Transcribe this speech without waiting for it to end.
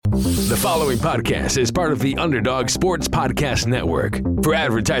The following podcast is part of the Underdog Sports Podcast Network. For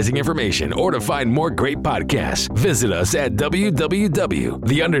advertising information or to find more great podcasts, visit us at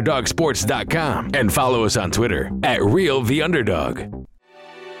www.theunderdogsports.com and follow us on Twitter at RealTheUnderdog.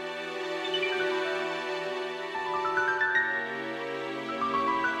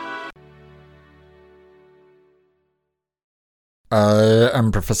 I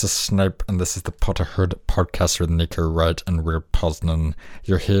am Professor Snape, and this is the Potterhood podcast with Neko and Will Poznan.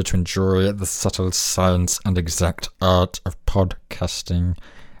 You're here to enjoy the subtle science and exact art of podcasting.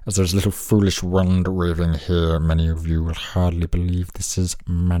 As there's a little foolish wand waving here, many of you will hardly believe this is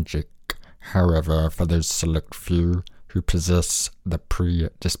magic. However, for those select few who possess the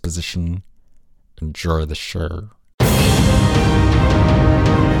predisposition, enjoy the show.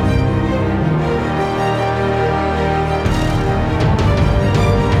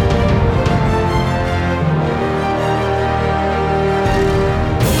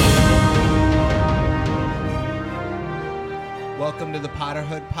 Welcome to the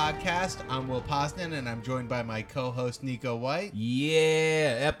Potterhood podcast. I'm Will Poznan, and I'm joined by my co-host, Neko White.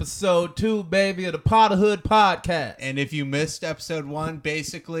 Yeah, episode 2, baby, of the Potterhood podcast. And if you missed episode 1,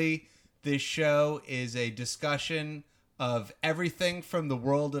 basically, this show is a discussion of everything from the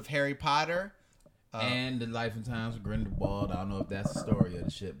world of Harry Potter. And the life and times of Grindelwald. I don't know if that's the story of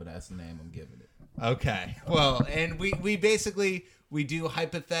the shit, but that's the name I'm giving it. Okay. Well, and we basically, we do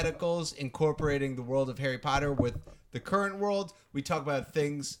hypotheticals incorporating the world of Harry Potter with the current world. We talk about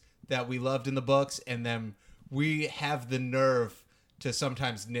things that we loved in the books, and then we have the nerve to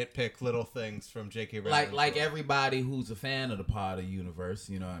sometimes nitpick little things from J.K. Rowling. Like everybody who's a fan of the Potter universe,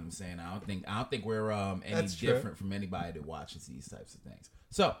 you know what I'm saying? I don't think we're any different from anybody that watches these types of things.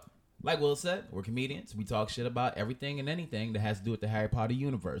 So, like Will said, we're comedians. We talk shit about everything and anything that has to do with the Harry Potter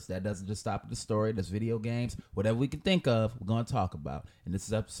universe. That doesn't just stop at the story. There's video games. Whatever we can think of, we're going to talk about. And this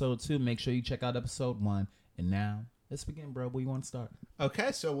is episode 2. Make sure you check out episode 1. And now, let's begin, bro. Where you want to start?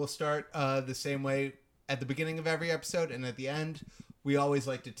 Okay, so we'll start the same way at the beginning of every episode, and at the end, we always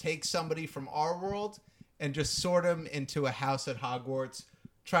like to take somebody from our world and just sort them into a house at Hogwarts,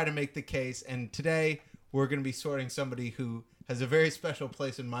 try to make the case, and today we're going to be sorting somebody who has a very special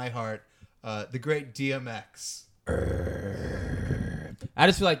place in my heart, the great DMX. I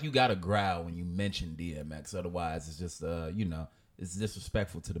just feel like you got to growl when you mention DMX, otherwise it's just, it's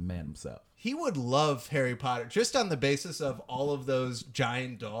disrespectful to the man himself. He would love Harry Potter just on the basis of all of those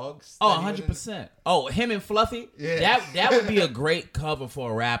giant dogs. Oh, 100%. Oh, him and Fluffy? Yeah. That would be a great cover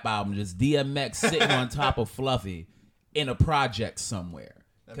for a rap album. Just DMX sitting on top of Fluffy in a project somewhere.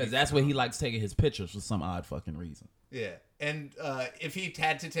 Because that's where he likes taking his pictures for some odd fucking reason. Yeah. And if he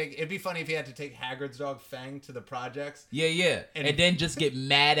had to take... It'd be funny if he had to take Hagrid's dog, Fang, to the projects. Yeah. And then just get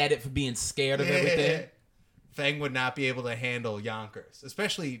mad at it for being scared of everything. Fang would not be able to handle Yonkers,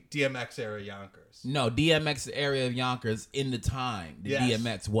 especially DMX era Yonkers. No, DMX area of Yonkers in the time that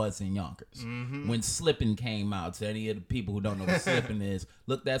DMX was in Yonkers. Mm-hmm. When Slippin' came out, to any of the people who don't know what Slippin' is,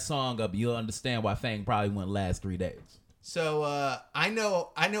 look that song up. You'll understand why Fang probably went last 3 days. So I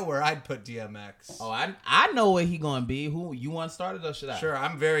know where I'd put DMX. Oh, I know where he gonna be. Who you want to start it or should I? Sure,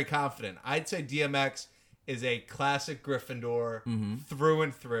 I'm very confident. I'd say DMX is a classic Gryffindor through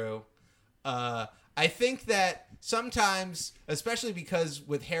and through. I think that sometimes, especially because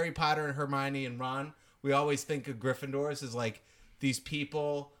with Harry Potter and Hermione and Ron, we always think of Gryffindors as like these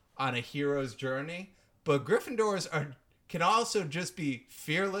people on a hero's journey. But Gryffindors can also just be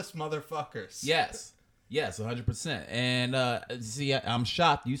fearless motherfuckers. Yes, 100%. And see, I'm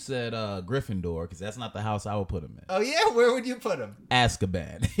shocked you said Gryffindor, because that's not the house I would put him in. Oh yeah, where would you put him?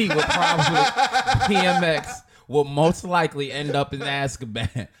 Azkaban. He would probably DMX will most likely end up in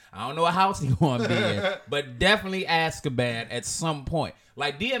Azkaban. I don't know what house he's going to be in, but definitely Azkaban at some point.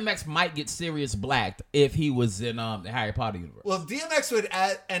 Like, DMX might get Sirius Black if he was in the Harry Potter universe. Well, DMX would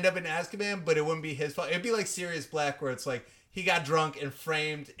end up in Azkaban, but it wouldn't be his fault. It'd be like Sirius Black, where it's like he got drunk and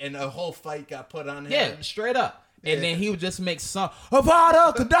framed, and a whole fight got put on him. Yeah, straight up. And then he would just make some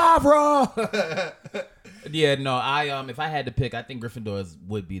Avada Kedavra. Yeah, no, if I had to pick, I think Gryffindor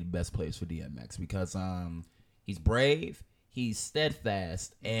would be the best place for DMX because he's brave, he's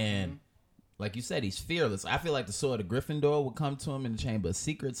steadfast, and like you said, he's fearless. I feel like the sword of Gryffindor would come to him in the Chamber of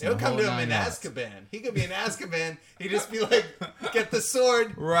Secrets. It'll come to him in Azkaban. He could be in Azkaban. He'd just be like, get the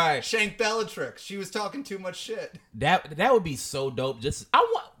sword. Right. Shank Bellatrix. She was talking too much shit. That would be so dope.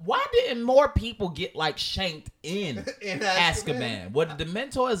 Why didn't more people get like shanked in Azkaban? What the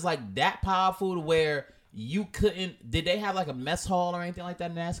Dementor is like that powerful to where you couldn't. Did they have like a mess hall or anything like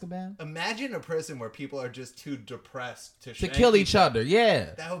that in Azkaban? Imagine a prison where people are just too depressed to Kill each other.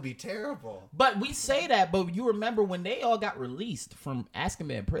 Yeah, that would be terrible. But we say that, but you remember when they all got released from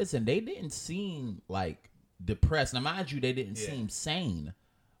Azkaban prison, they didn't seem like depressed. Now, mind you, they didn't seem sane,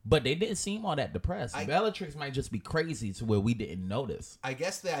 but they didn't seem all that depressed. Bellatrix might just be crazy to where we didn't notice. I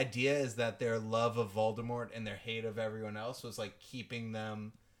guess the idea is that their love of Voldemort and their hate of everyone else was like keeping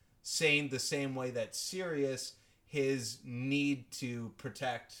them sane, the same way that Sirius, his need to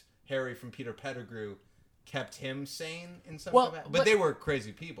protect Harry from Peter Pettigrew, kept him sane in some capacity. But they were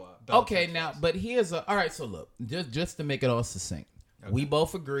crazy people. Okay, now, but here's all right, so look, just to make it all succinct. Okay. We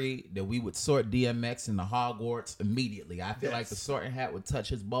both agree that we would sort DMX into Hogwarts immediately. I feel like the sorting hat would touch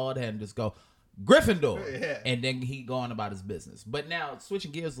his bald head and just go, Gryffindor. And then he go on about his business. But now, switching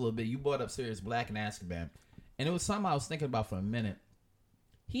gears a little bit, you brought up Sirius Black and Azkaban. And it was something I was thinking about for a minute.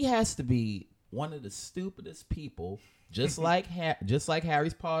 He has to be one of the stupidest people, just like Harry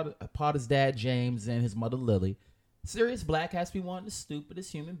Potter's dad, James, and his mother, Lily. Sirius Black has to be one of the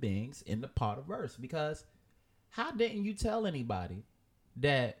stupidest human beings in the Potterverse. Because how didn't you tell anybody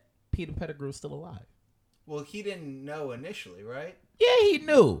that Peter Pettigrew is still alive? Well, he didn't know initially, right? Yeah, he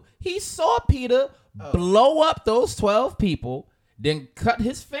knew. He saw Peter blow up those 12 people, then cut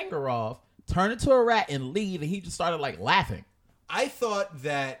his finger off, turn into a rat, and leave, and he just started, like, laughing. I thought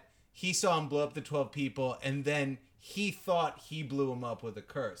that he saw him blow up the 12 people, and then he thought he blew him up with a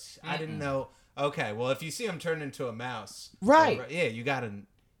curse. I didn't know. Okay, well, if you see him turn into a mouse. Right. Yeah, you got to.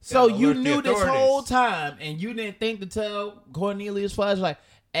 So you knew this whole time, and you didn't think to tell Cornelius Fudge, like,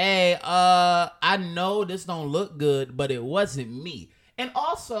 hey, I know this don't look good, but it wasn't me. And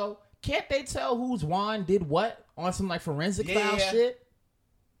also, can't they tell whose wand did what on some, like, forensic file shit?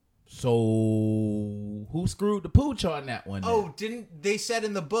 So who screwed the pooch on that one? Oh, didn't they said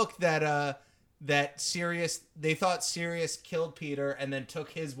in the book that they thought Sirius killed Peter and then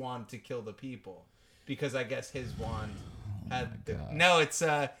took his wand to kill the people because I guess his wand had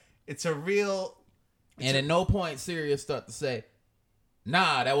it's a real. And at no point Sirius started to say,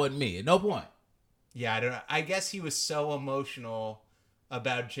 "Nah, that wasn't me." At no point. Yeah, I don't know. I guess he was so emotional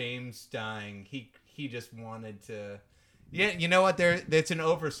about James dying. He just wanted to. Yeah, you know what? It's an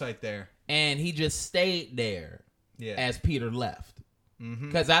oversight there. And he just stayed there as Peter left.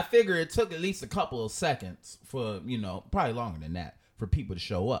 Because I figure it took at least a couple of seconds for, probably longer than that, for people to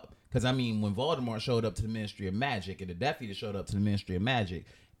show up. Because, I mean, when Voldemort showed up to the Ministry of Magic and the Death Eater showed up to the Ministry of Magic,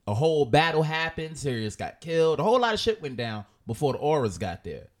 a whole battle happened, Sirius got killed, a whole lot of shit went down before the auras got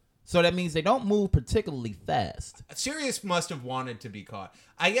there. So that means they don't move particularly fast. Sirius must have wanted to be caught.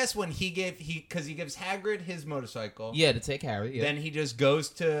 I guess when because he gives Hagrid his motorcycle. Yeah, to take Harry. Yeah. Then he just goes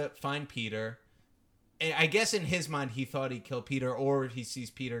to find Peter. And I guess in his mind he thought he'd kill Peter, or he sees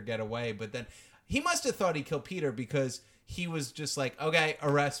Peter get away. But then he must have thought he'd kill Peter because he was just like, okay,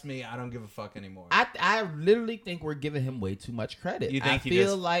 arrest me. I don't give a fuck anymore. I literally think we're giving him way too much credit. You think I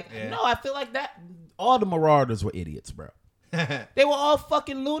feel like that all the Marauders were idiots, bro. They were all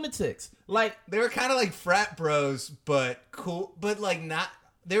fucking lunatics. Like, they were kind of like frat bros, but cool, but like not.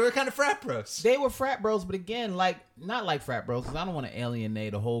 They were kind of frat bros. They were frat bros, but again, like not like frat bros, because I don't want to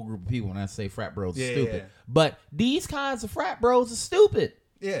alienate a whole group of people when I say frat bros are stupid. Yeah. But these kinds of frat bros are stupid.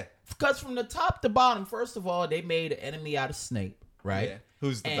 Yeah. Because from the top to bottom, first of all, they made an enemy out of Snape, right? Yeah.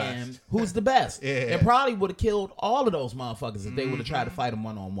 Who's the best? Who's the best? Yeah. And probably would have killed all of those motherfuckers if they would have tried to fight him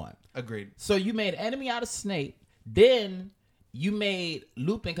one-on-one. Agreed. So you made an enemy out of Snape, then you made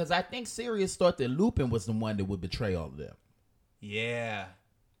Lupin, because I think Sirius thought that Lupin was the one that would betray all of them. Yeah.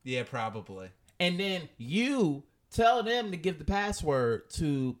 Yeah, probably. And then you tell them to give the password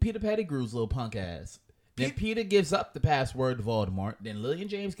to Peter Pettigrew's little punk ass. Then Peter gives up the password to Voldemort. Then Lily and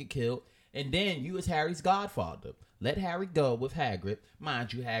James get killed. And then you, as Harry's godfather, let Harry go with Hagrid.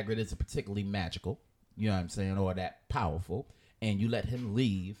 Mind you, Hagrid isn't particularly magical, you know what I'm saying, or that powerful. And you let him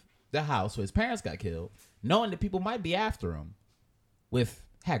leave the house where his parents got killed, knowing that people might be after him with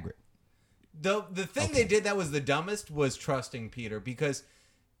Hagrid. The thing they did that was the dumbest was trusting Peter, because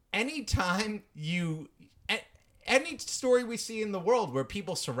anytime any story we see in the world where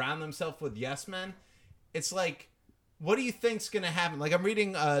people surround themselves with yes men, it's like, what do you think's gonna happen? Like, I'm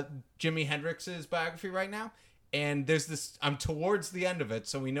reading Jimi Hendrix's biography right now, and there's this, I'm towards the end of it,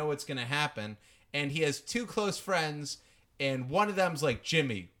 so we know what's gonna happen, and he has two close friends, and one of them's like,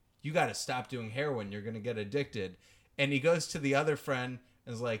 Jimmy, you gotta stop doing heroin, you're gonna get addicted. And he goes to the other friend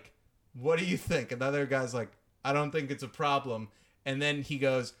and is like, what do you think? And the other guy's like, I don't think it's a problem. And then he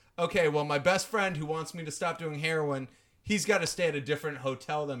goes, okay, well, my best friend who wants me to stop doing heroin, he's got to stay at a different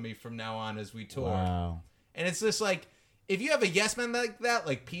hotel than me from now on as we tour. Wow. And it's just like, if you have a yes man like that,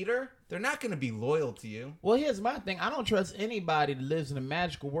 like Peter, they're not going to be loyal to you. Well, here's my thing. I don't trust anybody that lives in a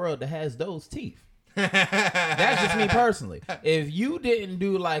magical world that has those teeth. That's just me personally. If you didn't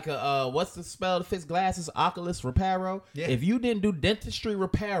do like a what's the spell to fix glasses? Oculus Reparo. Yeah. If you didn't do dentistry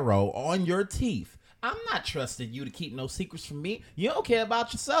reparo on your teeth, I'm not trusting you to keep no secrets from me. You don't care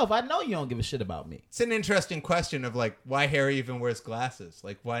about yourself. I know you don't give a shit about me. It's an interesting question of like why Harry even wears glasses.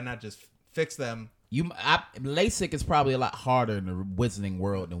 Like why not just fix them? LASIK is probably a lot harder in the wizarding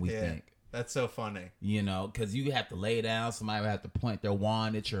world than we think. That's so funny. You know, because you have to lay down. Somebody would have to point their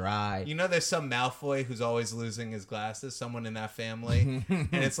wand at your eye. You know, there's some Malfoy who's always losing his glasses. Someone in that family. And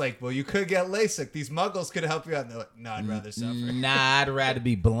it's like, well, you could get LASIK. These muggles could help you out. No, I'd rather suffer. Nah, I'd rather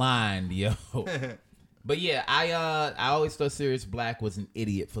be blind, yo. But yeah, I always thought Sirius Black was an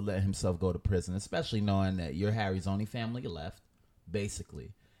idiot for letting himself go to prison, especially knowing that you're Harry's only family left,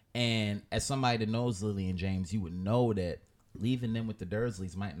 basically. And as somebody that knows Lily and James, you would know that leaving them with the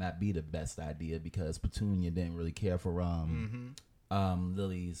Dursleys might not be the best idea because Petunia didn't really care for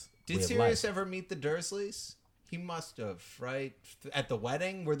Lily's. Did Sirius ever meet the Dursleys? He must have, right? At the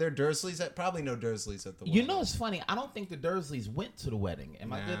wedding? Were there Dursleys? Probably no Dursleys at the wedding. You know, it's funny. I don't think the Dursleys went to the wedding.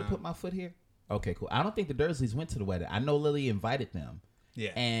 Am I good to put my foot here? Okay, cool. I don't think the Dursleys went to the wedding. I know Lily invited them.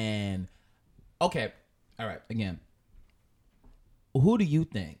 Yeah. And, okay. All right. Again, who do you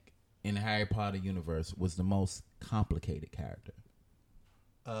think in the Harry Potter universe was the most complicated character?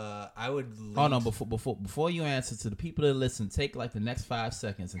 I would. Oh no! Before you answer, to the people that listen, take like the next 5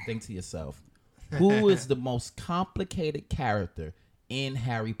 seconds and think to yourself, who is the most complicated character in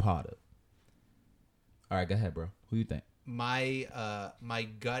Harry Potter? All right, go ahead, bro. Who you think? My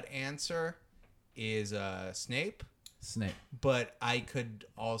gut answer is Snape. Snape. But I could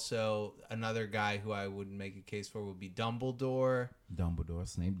also, another guy who I would make a case for would be Dumbledore.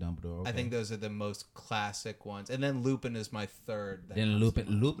 Snape, Dumbledore. Okay. I think those are the most classic ones. And then Lupin is my third. Then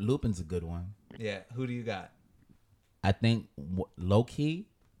Lupin's a good one. Yeah. Who do you got? I think low-key,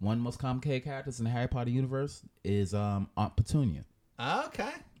 one of the most complicated characters in the Harry Potter universe is Aunt Petunia.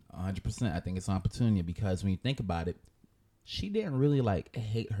 Okay. 100%. I think it's Aunt Petunia because when you think about it, she didn't really like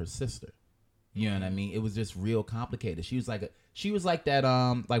hate her sister. You know what I mean? It was just real complicated. She was like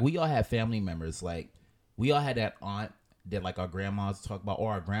that. Like we all have family members. Like we all had that aunt that like our grandmas talk about,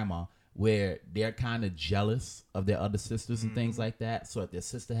 or our grandma, where they're kind of jealous of their other sisters and things like that. So if their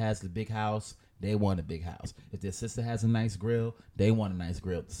sister has the big house, they want a big house. If their sister has a nice grill, they want a nice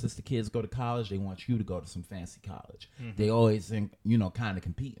grill. If the sister kids go to college, they want you to go to some fancy college. They always think, kind of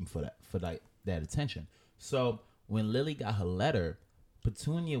competing for that attention. So when Lily got her letter,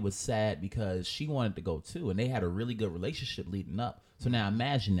 Petunia was sad because she wanted to go too, and they had a really good relationship leading up. So now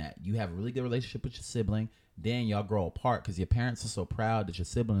imagine that. You have a really good relationship with your sibling, then y'all grow apart because your parents are so proud that your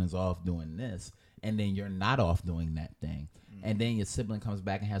sibling is off doing this, and then you're not off doing that thing. And then your sibling comes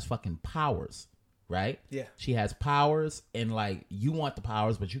back and has fucking powers, right? Yeah. She has powers, and like you want the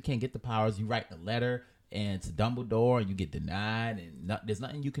powers, but you can't get the powers. You write a letter and to Dumbledore, and you get denied, and there's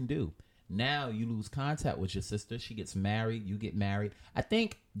nothing you can do. Now you lose contact with your sister. She gets married. You get married. I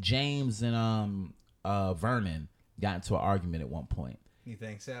think James and Vernon got into an argument at one point. You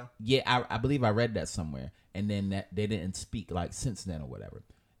think so? Yeah, I believe I read that somewhere. And then that they didn't speak like since then or whatever.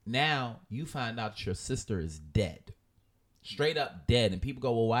 Now you find out that your sister is dead. Straight up dead. And people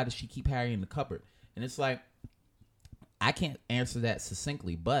go, well, why does she keep Harry in the cupboard? And it's like, I can't answer that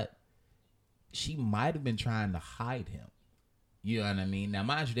succinctly, but she might have been trying to hide him. You know what I mean? Now,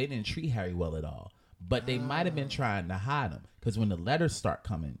 mind you, they didn't treat Harry well at all. But they might have been trying to hide him. Because when the letters start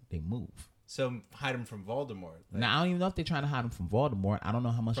coming, they move. So hide him from Voldemort. Like, now, I don't even know if they're trying to hide him from Voldemort. I don't know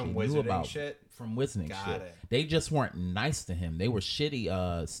how much they knew about shit? From wizarding Got shit. it. They just weren't nice to him. They were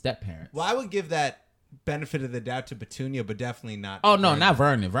shitty step-parents. Well, I would give that benefit of the doubt to Petunia, but definitely not. Oh, no, not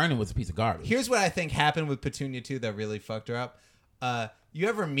Vernon. Vernon was a piece of garbage. Here's what I think happened with Petunia, too, that really fucked her up. You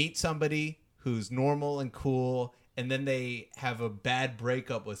ever meet somebody who's normal and cool, and then they have a bad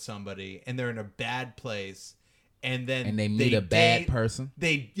breakup with somebody, and they're in a bad place, and then they meet a bad person?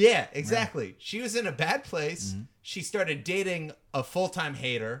 Yeah, exactly. Right. She was in a bad place. Mm-hmm. She started dating a full-time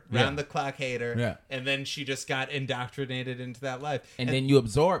hater, round-the-clock hater, and then she just got indoctrinated into that life. And then you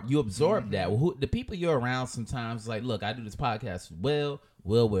absorb that. Well, the people you're around sometimes, like, look, I do this podcast with Will.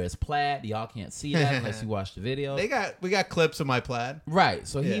 Will wears plaid. Y'all can't see that unless you watch the video. We got clips of my plaid. Right.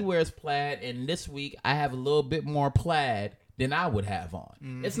 So he wears plaid, and this week I have a little bit more plaid than I would have on.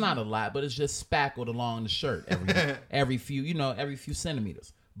 Mm-hmm. It's not a lot, but it's just spackled along the shirt every few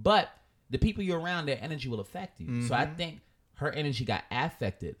centimeters. But the people you're around, their energy will affect you. Mm-hmm. So I think her energy got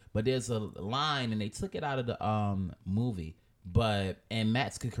affected. But there's a line, and they took it out of the movie. And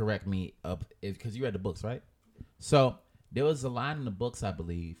Max could correct me up because you read the books, right? So There was a line in the books, I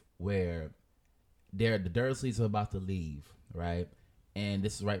believe, where the Dursleys are about to leave, right? And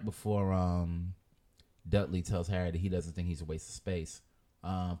this is right before Dudley tells Harry that he doesn't think he's a waste of space.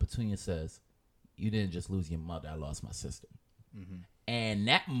 Petunia says, "You didn't just lose your mother, I lost my sister." Mm-hmm. And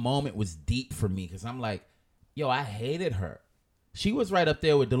that moment was deep for me because I'm like, yo, I hated her. She was right up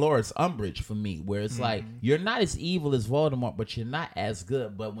there with Dolores Umbridge for me, where it's like, you're not as evil as Voldemort, but you're not as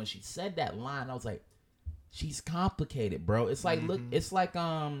good. But when she said that line, I was like, she's complicated, bro. It's like, look, it's like,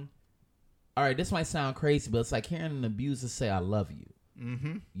 all right, this might sound crazy, but it's like hearing an abuser say, "I love you."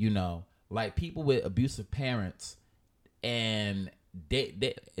 Mm-hmm. You know, like people with abusive parents, and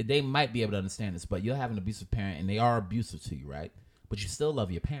they might be able to understand this, but you'll have an abusive parent, and they are abusive to you, right? But you still love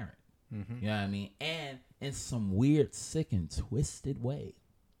your parent. Mm-hmm. You know what I mean? And in some weird, sick, and twisted way,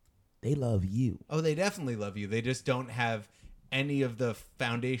 they love you. Oh, they definitely love you. They just don't have any of the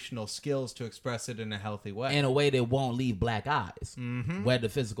foundational skills to express it in a healthy way. In a way that won't leave black eyes, whether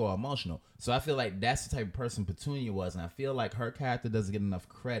physical or emotional. So I feel like that's the type of person Petunia was. And I feel like her character doesn't get enough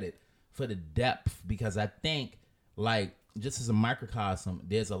credit for the depth, because I think, like, just as a microcosm,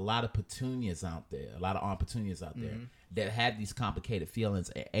 there's a lot of Petunias out there, a lot of Aunt Petunias out there that have these complicated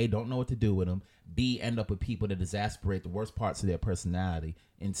feelings. A, don't know what to do with them. B, end up with people that exasperate the worst parts of their personality.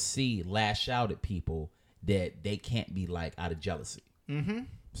 And C, lash out at people that they can't be like out of jealousy. Mm-hmm.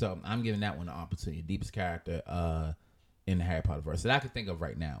 So I'm giving that one an opportunity. Deepest character in the Harry Potter verse that I could think of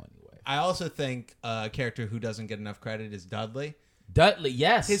right now, anyway. I also think a character who doesn't get enough credit is Dudley. Dudley,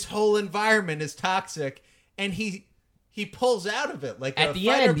 yes. His whole environment is toxic, and he pulls out of it like at a the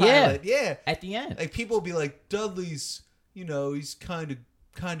fighter end, pilot. Yeah. At the end, like people will be like, Dudley's, you know, he's kind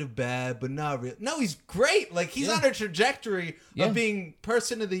of bad, but not real. No, he's great. Like he's on a trajectory of being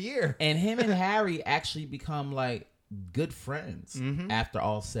person of the year. And him and Harry actually become like good friends after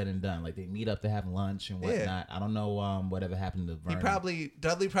all said and done. Like they meet up to have lunch and whatnot. I don't know whatever happened to Vernon.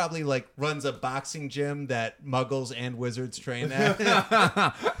 Dudley probably like runs a boxing gym that Muggles and wizards train at.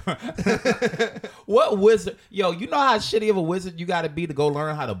 What wizard? Yo, you know how shitty of a wizard you got to be to go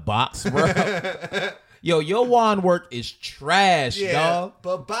learn how to box, bro? Yo, your wand work is trash, dog.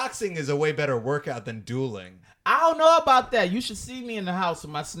 But boxing is a way better workout than dueling. I don't know about that. You should see me in the house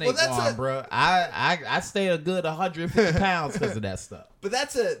with my snake wand, bro. I stay a good 150 pounds because of that stuff. But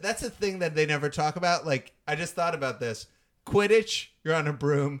that's a thing that they never talk about. Like, I just thought about this. Quidditch, you're on a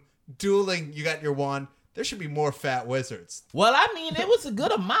broom. Dueling, you got your wand. There should be more fat wizards. Well, I mean, it was a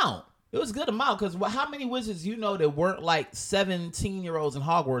good amount. It was a good amount because how many wizards you know that weren't like 17-year-olds in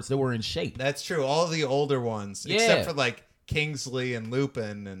Hogwarts that were in shape? That's true. All the older ones, except for like Kingsley and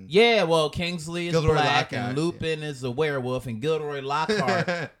Lupin and well, Kingsley is Gilderoy black Lockhart, and Lupin is a werewolf and Gilderoy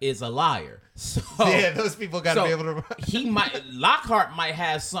Lockhart is a liar. So those people got to be able to. Lockhart might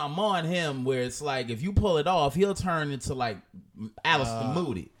have something on him where it's like if you pull it off, he'll turn into like Alistair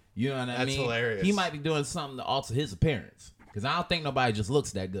Moody. You know what I mean? That's hilarious. He might be doing something to alter his appearance because I don't think nobody just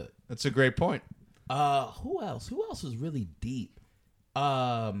looks that good. That's a great point. Who else? Who else was really deep?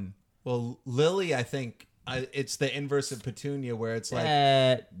 Well, Lily, I think. It's the inverse of Petunia, where it's like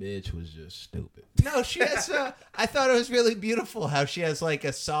that bitch was just stupid. No, she has. I thought it was really beautiful how she has like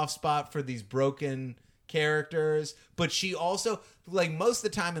a soft spot for these broken characters, but she also, like most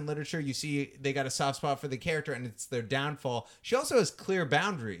of the time in literature, you see they got a soft spot for the character and it's their downfall. She also has clear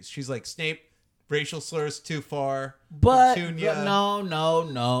boundaries. She's like Snape. Racial slurs too far. But Petunia. No.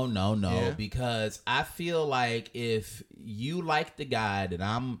 Because I feel like if you like the guy that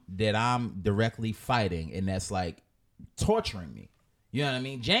I'm directly fighting and that's like torturing me, you know what I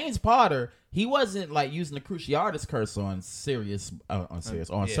mean? James Potter, he wasn't like using the Cruciatus curse on Severus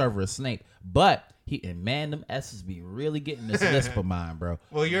Snape, but them S's be really getting this lisp of mine, bro.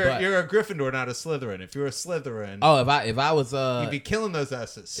 Well, you're a Gryffindor, not a Slytherin. If you're a Slytherin, if I was you'd be killing those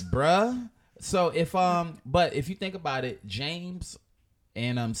S's, bruh. So but if you think about it, James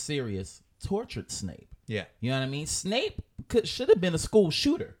and Sirius tortured Snape. Yeah, you know what I mean. Snape should have been a school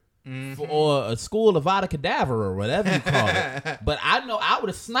shooter, or a school of Avada Kedavra or whatever you call it. But I know I would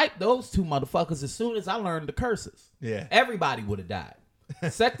have sniped those two motherfuckers as soon as I learned the curses. Yeah, everybody would have died.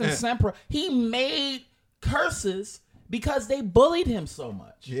 Sectum Sempra, he made curses because they bullied him so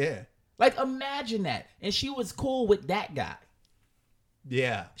much. Yeah, like imagine that, and she was cool with that guy.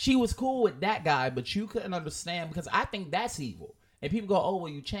 Yeah. She was cool with that guy, but you couldn't understand because I think that's evil. And people go, oh,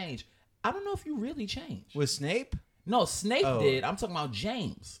 well, you changed. I don't know if you really changed. With Snape? No, Snape did. I'm talking about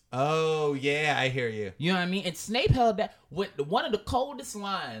James. Oh, yeah, I hear you. You know what I mean? And Snape held that. One of the coldest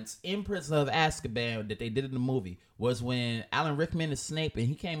lines in Prison of Azkaban that they did in the movie was when Alan Rickman is Snape and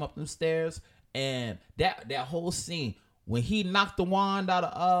he came up them stairs and that whole scene when he knocked the wand out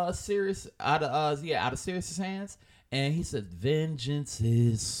of Sirius's hands. And he said, vengeance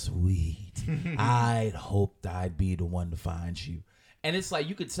is sweet. I'd hoped I'd be the one to find you. And it's like,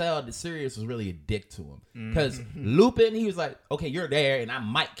 you could tell that Sirius was really a dick to him. Because Lupin, he was like, okay, you're there and I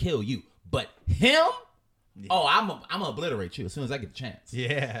might kill you. But him? Yeah. Oh, I'm gonna obliterate you as soon as I get the chance.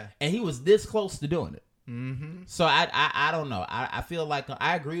 Yeah. And he was this close to doing it. Mm-hmm. So I don't know. I feel like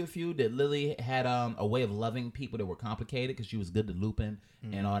I agree with you that Lilly had a way of loving people that were complicated because she was good to Lupin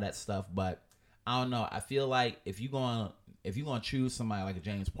and all that stuff. But I don't know. I feel like if you're gonna choose somebody like a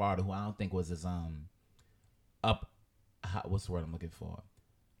James Potter, who I don't think was as what's the word I'm looking for?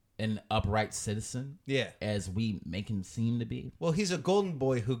 An upright citizen, as we make him seem to be. Well, he's a golden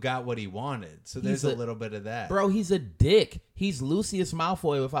boy who got what he wanted, so there's a little bit of that. Bro, he's a dick. He's Lucius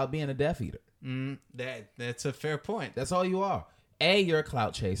Malfoy without being a Death Eater. That's a fair point. That's all you are. A, you're a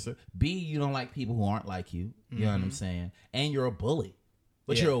clout chaser. B, you don't like people who aren't like you. You know what I'm saying? And you're a bully,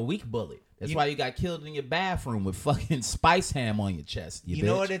 but you're a weak bully. That's why you got killed in your bathroom with fucking spice ham on your chest. You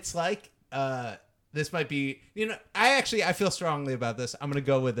know what it's like? This might be, I feel strongly about this. I'm going to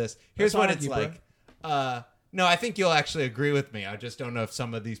go with this. Here's what it's like. No, I think you'll actually agree with me. I just don't know if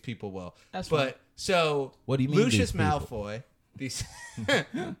some of these people will. That's fine. So, what do you mean, Lucius Malfoy,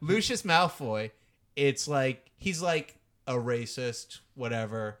 Lucius Malfoy, it's like, he's like a racist,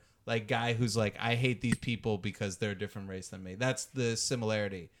 whatever, like guy who's like, I hate these people because they're a different race than me. That's the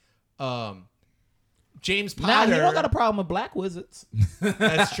similarity. James Potter. Now, he don't got a problem with black wizards.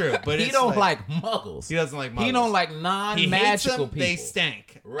 That's true, but he don't like muggles. He doesn't like muggles. He don't like non-magical people. They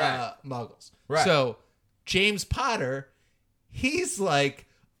stank. Right. Muggles. Right. So James Potter, he's like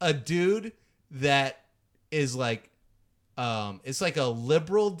a dude that is like, it's like a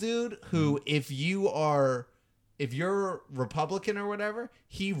liberal dude who, if you're Republican or whatever,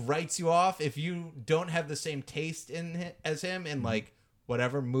 he writes you off if you don't have the same taste as him in like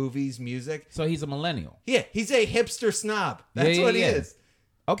whatever movies, music. So he's a millennial. Yeah, he's a hipster snob. That's what he is.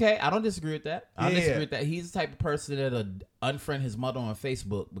 Okay, I don't disagree with that. I don't disagree with that. He's the type of person that'll unfriend his mother on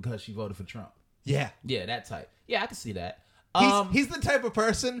Facebook because she voted for Trump. Yeah. Yeah, that type. Yeah, I can see that. He's the type of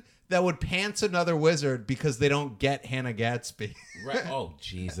person that would pants another wizard because they don't get Hannah Gadsby. Right. Oh,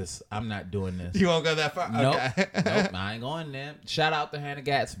 Jesus. I'm not doing this. You won't go that far? Nope. Okay. Nope. I ain't going there. Shout out to Hannah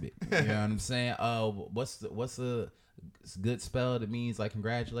Gadsby. You know what I'm saying? What's the good spell that means like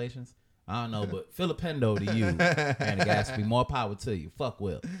congratulations? I don't know, but Filipendo to you, Hannah Gadsby. More power to you. Fuck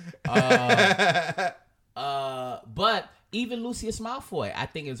Will. But even Lucius Malfoy, I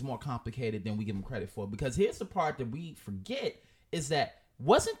think is more complicated than we give him credit for, because here's the part that we forget is that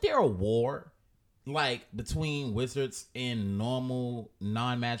wasn't there a war like between wizards and normal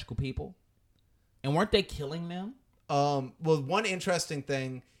non-magical people? And weren't they killing them? Well, one interesting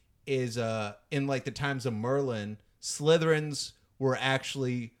thing is in like the times of Merlin, Slytherins were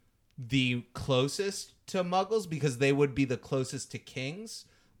actually the closest to Muggles because they would be the closest to kings.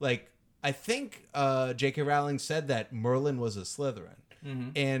 Like, I think J.K. Rowling said that Merlin was a Slytherin. Mm-hmm.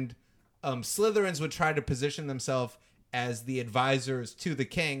 And Slytherins would try to position themselves as the advisors to the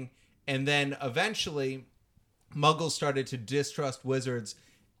king. And then eventually, Muggles started to distrust wizards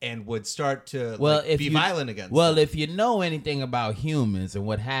and would start to be violent against them. Well, if you know anything about humans and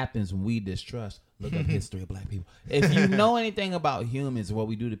what happens when we distrust, look up history of black people. If you know anything about humans and what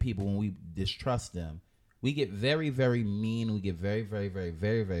we do to people when we distrust them, we get very, very mean. We get very, very, very,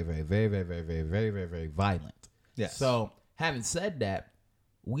 very, very, very, very, very, very, very, very, very, very violent. Yes. So, having said that,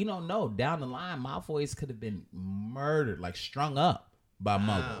 we don't know. Down the line, Malfoys could have been murdered, like strung up by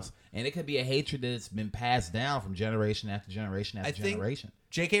Muggles. And it could be a hatred that's been passed down from generation after generation after generation.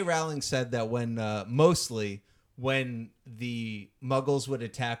 J.K. Rowling said that when mostly when the Muggles would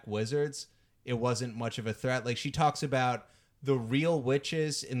attack wizards, it wasn't much of a threat. Like, she talks about the real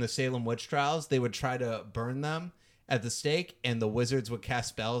witches in the Salem witch trials, they would try to burn them at the stake, and the wizards would cast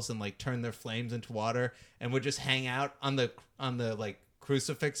spells and like turn their flames into water and would just hang out on the like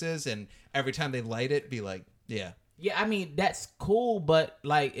crucifixes, and every time they light it, be like, yeah. Yeah, I mean, that's cool, but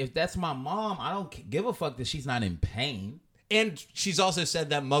like, if that's my mom, I don't give a fuck that she's not in pain. And she's also said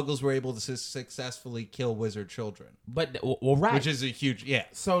that Muggles were able to successfully kill wizard children. But, well, right. Which is a huge, yeah.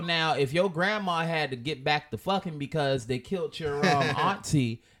 So now, if your grandma had to get back to fucking because they killed your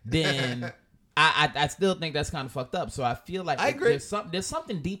auntie, then I still think that's kind of fucked up. So I feel like I agree. There's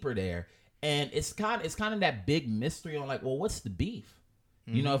something deeper there. And it's kind of that big mystery on like, well, what's the beef?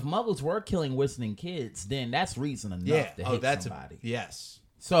 Mm-hmm. You know, if Muggles were killing wizarding kids, then that's reason enough to hate somebody. Yes.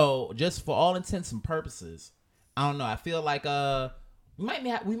 So just for all intents and purposes, I don't know. I feel like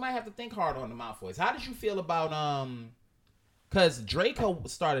we might have to think hard on the Malfoys. How did you feel about because Draco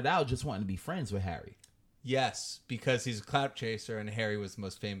started out just wanting to be friends with Harry. Yes, because he's a clout chaser and Harry was the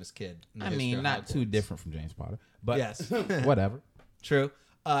most famous kid. In the history of not Hogwarts. too different from James Potter, but Yes. whatever. True.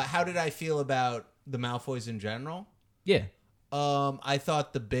 How did I feel about the Malfoys in general? Yeah. I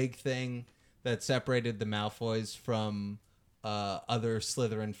thought the big thing that separated the Malfoys from other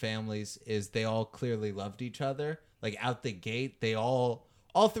Slytherin families is they all clearly loved each other. Like out the gate, they all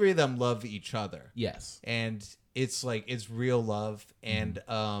three of them love each other. Yes. And it's like it's real love, and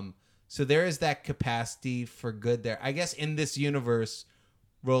so there is that capacity for good there. I guess in this universe,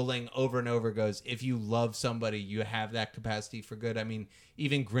 Rowling over and over goes, if you love somebody, you have that capacity for good. I mean,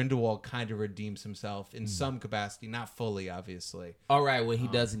 even Grindelwald kind of redeems himself in some capacity, not fully, obviously. All right, well, he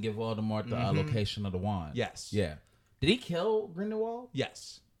doesn't give Voldemort the location of the wand. Yes. Yeah. Did he kill Grindelwald?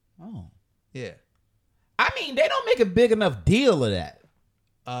 Yes. Oh. Yeah. I mean, they don't make a big enough deal of that.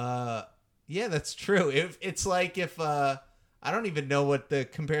 Yeah, that's true. It's like if I don't even know what the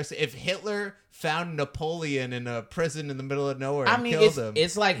comparison. If Hitler found Napoleon in a prison in the middle of nowhere and killed him,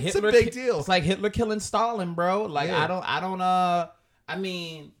 it's like Hitler. It's a big deal. It's like Hitler killing Stalin, bro. Like Yeah. I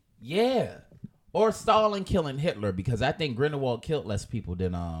mean, yeah, or Stalin killing Hitler, because I think Grindelwald killed less people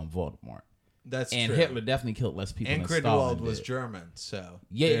than Voldemort. That's and true. Hitler definitely killed less people. And than Grindelwald Stalin was did. German, so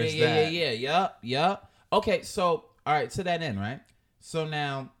yeah. Okay, so all right, to that end, right? So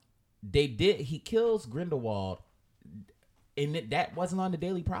now he kills Grindelwald, and that wasn't on the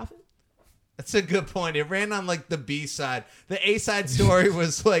Daily Prophet. That's a good point. It ran on like the B side. The A side story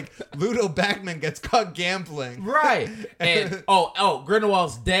was like Ludo Bagman gets caught gambling. Right. And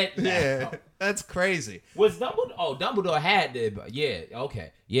Grindelwald's dead now. Yeah. That's crazy. Was Dumbledore? Oh, Dumbledore had to. Yeah,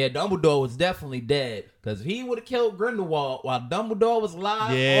 okay. Yeah, Dumbledore was definitely dead, because if he would have killed Grindelwald while Dumbledore was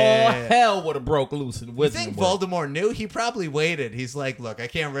alive, all hell would have broke loose in the You wizarding think world. Voldemort knew? He probably waited. He's like, look, I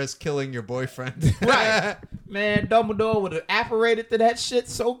can't risk killing your boyfriend. Right. Man, Dumbledore would have apparated to that shit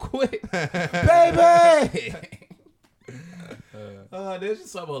so quick. Baby! There's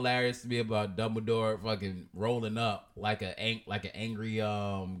just something hilarious to me about Dumbledore fucking rolling up like an angry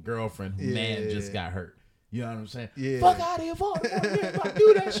girlfriend who man just got hurt. You know what I'm saying? Yeah. Fuck out of here, Voldemort. You ain't about to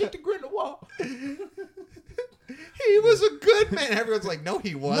do that shit to Grindelwald. He was a good man. Everyone's like, no,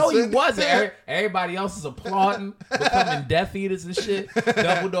 he wasn't. No, he wasn't. Everybody else is applauding, becoming Death Eaters and shit.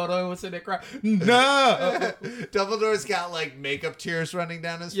 Dumbledore always sit there crying. No. Dumbledore's got like makeup tears running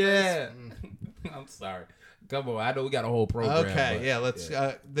down his Yeah. face. I'm sorry. Come on, I know we got a whole program. Okay, but, yeah, let's.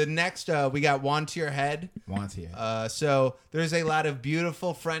 The next, we got Wand to Your Head. Wand to Your Head. So there's a lot of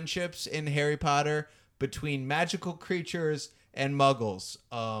beautiful friendships in Harry Potter between magical creatures and muggles.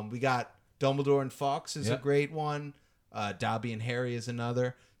 We got Dumbledore and Fawkes is a great one. Dobby and Harry is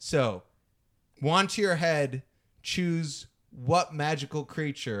another. So, Wand to Your Head, choose what magical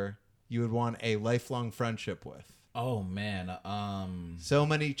creature you would want a lifelong friendship with. Oh man, so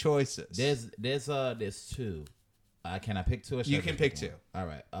many choices. There's two. Can I pick two? Or should You I can pick pick two. All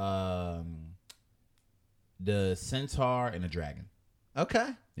right. The centaur and the dragon. Okay.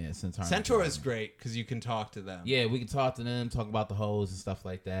 Yeah, centaur. Centaur is great because you can talk to them. Yeah, we can talk to them, talk about the hoes and stuff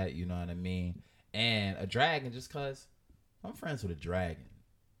like that. You know what I mean? And a dragon, just cause I'm friends with a dragon,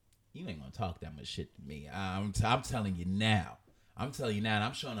 you ain't gonna talk that much shit to me. I'm telling you now. I'm telling you now, and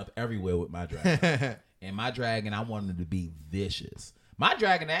I'm showing up everywhere with my dragon. And my dragon, I want him to be vicious. My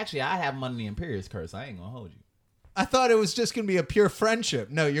dragon, actually, I have him under the Imperious Curse. I ain't gonna hold you. I thought it was just gonna be a pure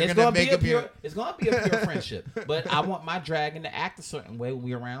friendship. No, you're gonna make a pure. It's gonna be a pure friendship. But I want my dragon to act a certain way when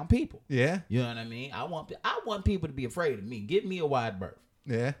we're around people. Yeah. You know what I mean? I want people to be afraid of me. Give me a wide berth.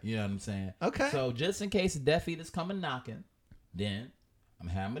 Yeah. You know what I'm saying? Okay. So just in case the Death Eaters coming knocking, then I'm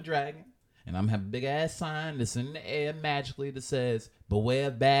having a dragon, and I'm having a big ass sign that's in the air magically that says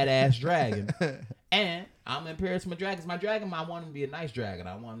 "Beware Badass Dragon." And I'm imperious with my dragons. My dragon, I want him to be a nice dragon.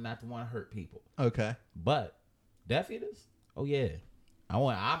 I want him not to want to hurt people. Okay. But Death Eaters? Oh yeah. I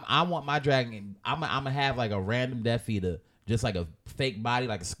want my dragon. I'm gonna have like a random Death Eater, just like a fake body,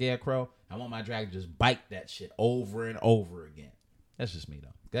 like a scarecrow. I want my dragon to just bite that shit over and over again. That's just me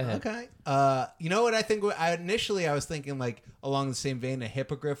though. Go ahead. Okay. You know what I think? Initially, I was thinking like along the same vein, a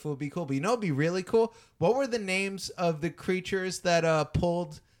hippogriff would be cool. But you know, it'd be really cool. What were the names of the creatures that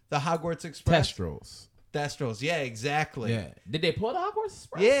pulled the Hogwarts Express? Thestrals. Yeah, exactly. Yeah. Did they pull the Hogwarts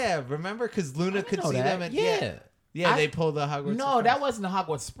Express? Yeah. Remember, because Luna could see them. And, yeah. They pulled the Hogwarts. No, Express. that wasn't the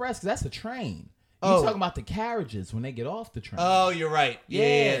Hogwarts Express. Because that's a train. You're talking about the carriages when they get off the train. Oh, you're right.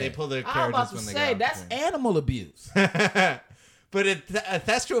 Yeah, they pull the carriages when they get off that's the train. animal abuse. But a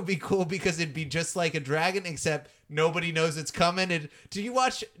Thestral would be cool because it'd be just like a dragon, except nobody knows it's coming. Do you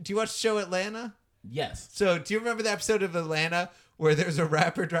watch the show Atlanta? Yes. So do you remember the episode of Atlanta where there's a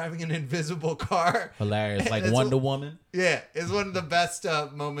rapper driving an invisible car. Hilarious, like Wonder Woman. Yeah, it's one of the best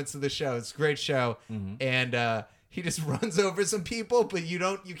moments of the show. It's a great show, and he just runs over some people, but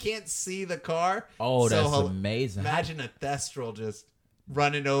you can't see the car. Oh, that's amazing. Imagine a Thestral just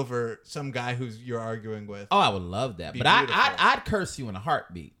running over some guy you're arguing with. Oh, I would love that, but I'd curse you in a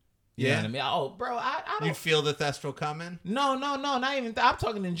heartbeat. You know what I mean? Oh, bro, I don't. You'd feel the Thestral coming? No, not even. I'm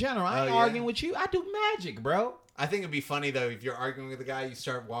talking in general. I ain't arguing with you. I do magic, bro. I think it'd be funny though if you're arguing with a guy, you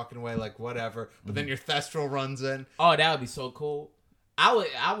start walking away like whatever, but then your Thestral runs in. Oh, that would be so cool. I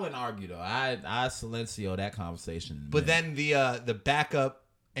wouldn't argue though. I silencio that conversation. But then the backup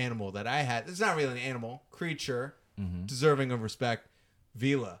animal that I had, it's not really an animal, creature, deserving of respect,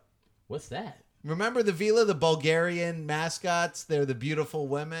 Vila. What's that? Remember the Vila, the Bulgarian mascots? They're the beautiful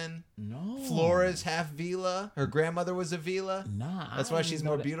women. No. Flora's half Vila. Her grandmother was a Vila. Nah. That's why she's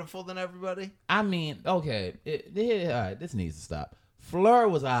more beautiful than everybody. I mean, okay. All right, this needs to stop. Fleur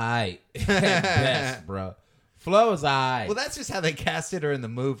was alright at best, bro. Flo was alright. Well, that's just how they casted her in the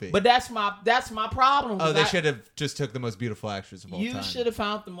movie. But that's my problem. Oh, they should have just took the most beautiful actress of all time. You should have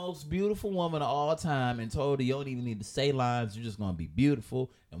found the most beautiful woman of all time and told her you don't even need to say lines. You're just gonna be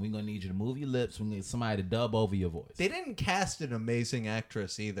beautiful, and we're gonna need you to move your lips. We need somebody to dub over your voice. They didn't cast an amazing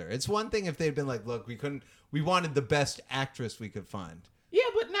actress either. It's one thing if they'd been like, look, we wanted the best actress we could find. Yeah,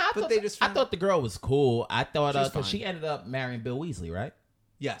 but I thought the girl was cool. I thought because she ended up marrying Bill Weasley, right?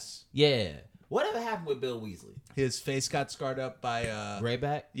 Yes. Yeah. Whatever happened with Bill Weasley? His face got scarred up by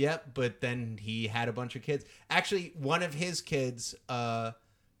Greyback? Yep, but then he had a bunch of kids. Actually, one of his kids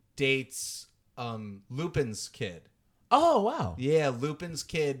dates Lupin's kid. Oh, wow. Yeah, Lupin's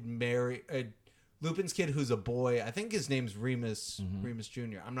kid Lupin's kid who's a boy. I think his name's Remus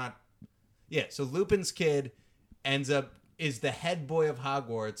Jr. So Lupin's kid is the head boy of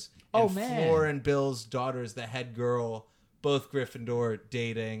Hogwarts. And Fleur and Bill's daughter is the head girl. Both Gryffindor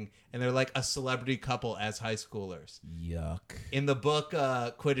dating, and they're like a celebrity couple as high schoolers. Yuck. In the book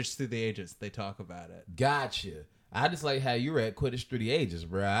Quidditch Through the Ages, they talk about it. Gotcha. I just like how you read Quidditch Through the Ages,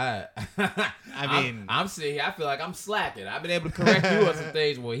 bro. I'm sitting here, I feel like I'm slacking. I've been able to correct you on some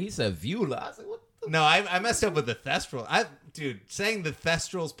things. Well, he said Vula. I was like, what the? No, I messed up with the Thestral. Dude, saying the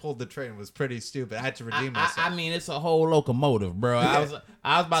Thestrals pulled the train was pretty stupid. I had to redeem myself. I mean, it's a whole locomotive, bro. I was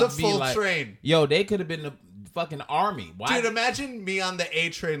about to be full like, train. Yo, they could have been the fucking army. Why? Dude, imagine me on the A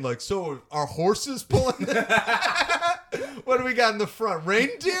train like, so are horses pulling what do we got in the front?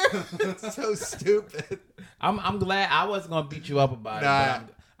 Reindeer? It's so stupid. I'm glad I wasn't going to beat you up about it,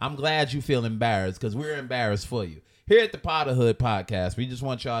 but I'm glad you feel embarrassed because we're embarrassed for you. Here at the Potterhood podcast, we just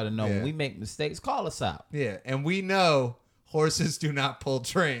want y'all to know when we make mistakes, call us out. Yeah, and we know horses do not pull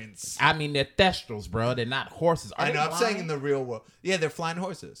trains. I mean, they're Thestrals, bro. They're not horses. I know, I'm saying in the real world. Yeah, they're flying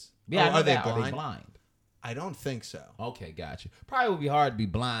horses. Yeah, are they blind? I don't think so. Okay, gotcha. Probably would be hard to be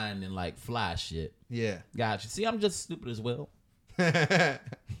blind and like fly shit. Yeah. Gotcha. See, I'm just stupid as well. I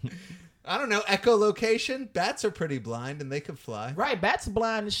don't know. Echolocation. Bats are pretty blind and they could fly. Right. Bats are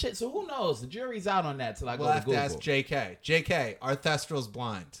blind and shit. So who knows? The jury's out on that till I go to Google. We'll have to ask JK. JK, are Thestrals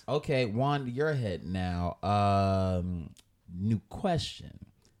blind? Okay, Juan, to your head now. New question.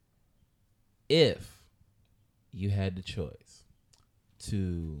 If you had the choice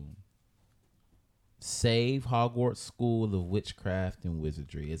to save Hogwarts School of Witchcraft and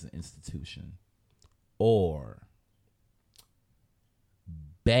Wizardry as an institution, or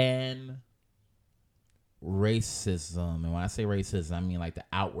ban racism, and when I say racism, I mean like the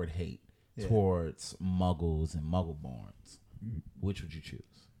outward hate towards Muggles and Muggleborns, which would you choose?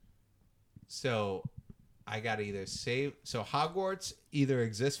 So I gotta either save. So Hogwarts either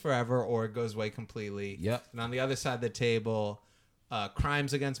exists forever or it goes away completely. Yep. And on the other side of the table,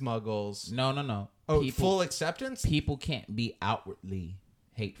 crimes against Muggles. No. Oh, full acceptance? People can't be outwardly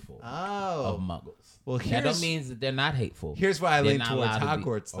hateful of Muggles. Well, that don't mean that they're not hateful. Here's why I lean towards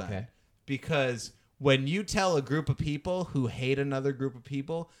Hogwarts then. Okay. Because when you tell a group of people who hate another group of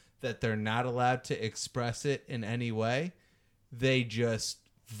people that they're not allowed to express it in any way, they just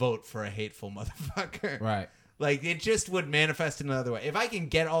vote for a hateful motherfucker. Right. Like, it just would manifest in another way. If I can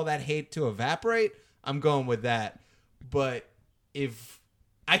get all that hate to evaporate, I'm going with that. But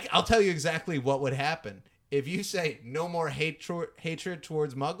I'll tell you exactly what would happen. If you say no more hatred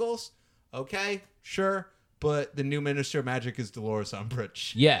towards Muggles, okay, sure, but the new Minister of Magic is Dolores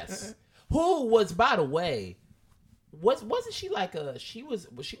Umbridge. Yes. Who was, by the way, wasn't she like she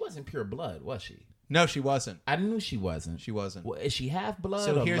wasn't pure blood, was she? No, she wasn't. I knew she wasn't. She wasn't. Well, is she half blood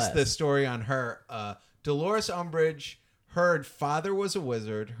so or here's less? the story on her. Dolores Umbridge, her father was a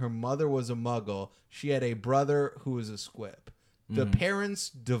wizard. Her mother was a Muggle. She had a brother who was a squib. The parents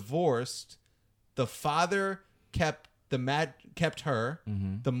divorced. The father kept the Mad kept her.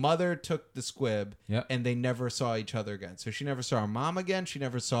 The mother took the squib, and they never saw each other again. So she never saw her mom again. She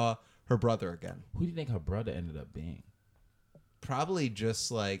never saw her brother again. Who do you think her brother ended up being? Probably just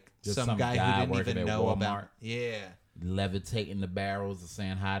some guy guy who didn't working even at know Walmart. about. Yeah. Levitating the barrels and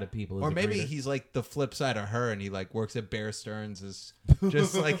saying hi to people. Or maybe he's like the flip side of her, and he like works at Bear Stearns as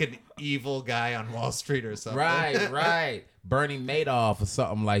just like an evil guy on Wall Street or something. Right. Bernie Madoff or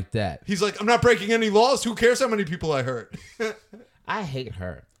something like that. He's like, I'm not breaking any laws. Who cares how many people I hurt? I hate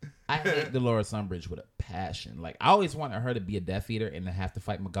her. I hate Dolores Umbridge with a passion. Like, I always wanted her to be a Death Eater and to have to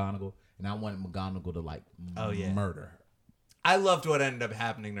fight McGonagall, and I wanted McGonagall to like murder her. I loved what ended up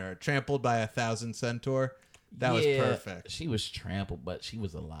happening to her. Trampled by 1,000 centaur. That was perfect. She was trampled, but she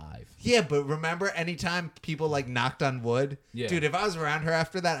was alive. Yeah, but remember, anytime people like knocked on wood, dude, if I was around her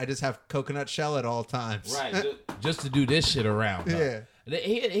after that, I just have coconut shell at all times. Right, just to do this shit around her. Yeah.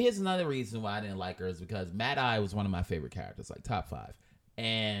 Here's another reason why I didn't like her is because Mad Eye was one of my favorite characters, like top 5.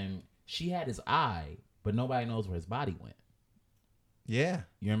 And she had his eye, but nobody knows where his body went. Yeah.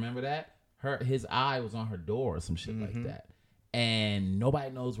 You remember that? His eye was on her door or some shit like that. And nobody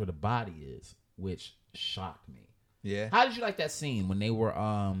knows where the body is, which shocked me. Yeah. How did you like that scene when they were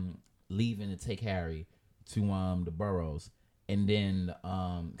leaving to take Harry to the Burrows, and then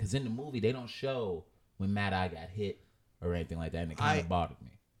because in the movie they don't show when Mad Eye got hit or anything like that, and it kind of bothered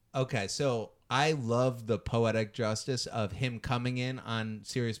me. Okay, so I love the poetic justice of him coming in on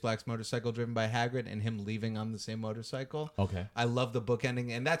Sirius Black's motorcycle driven by Hagrid and him leaving on the same motorcycle. Okay. I love the book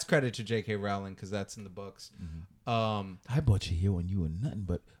ending, and that's credit to J.K. Rowling because that's in the books. I brought you here when you were nothing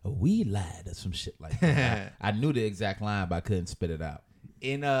but a wee lad or some shit like that. I knew the exact line, but I couldn't spit it out.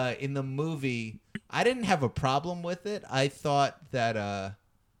 In the movie, I didn't have a problem with it. I thought that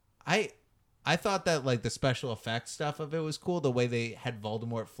I thought that like the special effects stuff of it was cool. The way they had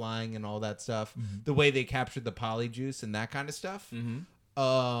Voldemort flying and all that stuff. The way they captured the polyjuice and that kind of stuff.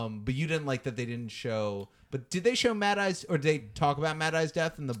 But you didn't like that they didn't show. But did they show Mad Eye's, or did they talk about Mad Eye's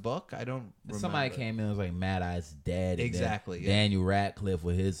death in the book? I don't remember. Somebody came in and was like, Mad Eye's dead. Exactly. Yeah. Daniel Radcliffe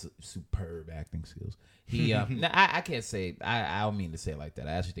with his superb acting skills. He, I can't say, I don't mean to say it like that.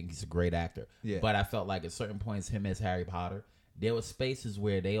 I actually think he's a great actor. Yeah. But I felt like at certain points, him as Harry Potter, there were spaces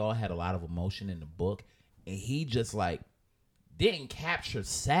where they all had a lot of emotion in the book, and he just like didn't capture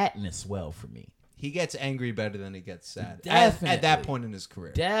sadness well for me. He gets angry better than he gets sad. Definitely. At that point in his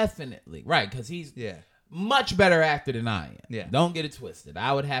career. Definitely. Right, because he's much better actor than I am. Yeah. Don't get it twisted.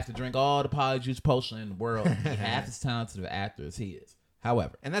 I would have to drink all the polyjuice potion in the world and be half as talented of an actor as he is.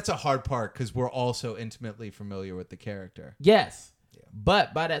 However. And that's a hard part because we're also intimately familiar with the character. Yes. Yeah.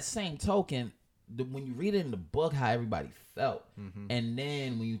 But by that same token, when you read it in the book how everybody felt, and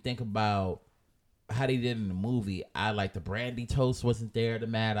then when you think about how they did in the movie, I like the brandy toast wasn't there, the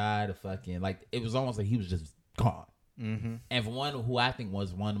Mad Eye, the fucking, like, it was almost like he was just gone. And for one who I think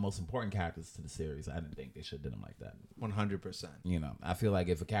was one of the most important characters to the series, I didn't think they should have done him like that. 100%. You know, I feel like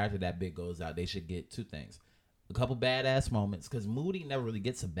if a character that big goes out, they should get two things. A couple badass moments, because Moody never really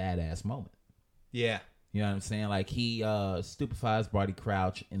gets a badass moment. Yeah. You know what I'm saying? Like, he stupefies Barty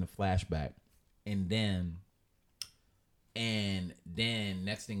Crouch in the flashback. And then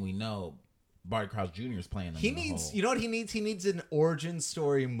next thing we know, Barty Crouch Jr. is playing him. You know what he needs? He needs an origin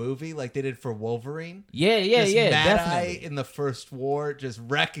story movie like they did for Wolverine. Yeah, Mad definitely. Eye in the first war, just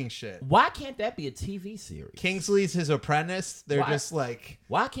wrecking shit. Why can't that be a TV series? Kingsley's his apprentice. They're just like...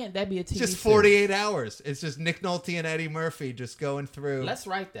 Why can't that be a TV series? Just 48 hours. It's just Nick Nolte and Eddie Murphy just going through... Let's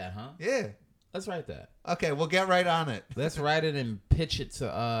write that, huh? Yeah. Let's write that. Okay, we'll get right on it. Let's write it and pitch it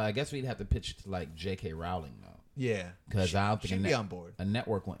to... I guess we'd have to pitch it to like J.K. Rowling, though. Yeah. Because I don't think she'd be on board. A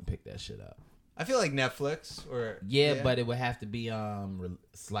network wouldn't pick that shit up. I feel like Netflix or... Yeah, but it would have to be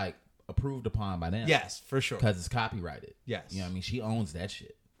it's like approved upon by them. Yes, for sure. Because it's copyrighted. Yes. You know what I mean? She owns that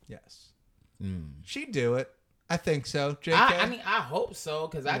shit. Yes. She'd do it. I think so. JK? I mean, I hope so,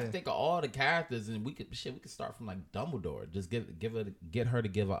 because I can think of all the characters, and we could start from like Dumbledore. Just get her to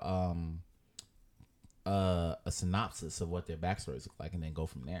give a synopsis of what their backstories look like, and then go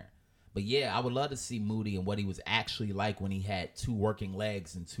from there. But yeah, I would love to see Moody and what he was actually like when he had two working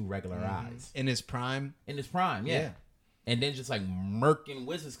legs and two regular eyes. In his prime? In his prime, yeah. And then just like murking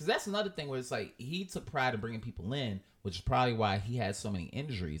wizards. Because that's another thing where it's like he took pride in bringing people in, which is probably why he had so many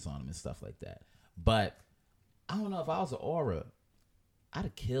injuries on him and stuff like that. But I don't know, if I was an Aura, I'd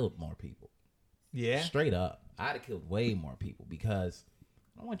have killed more people. Yeah? Straight up. I'd have killed way more people because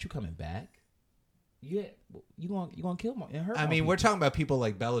I don't want you coming back. Yeah, you gonna kill more and hurt. I mean, more we're talking about people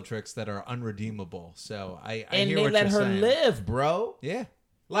like Bellatrix that are unredeemable. So I and hear they what let you're her saying. live, bro. Yeah,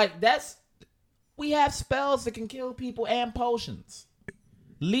 like we have spells that can kill people and potions.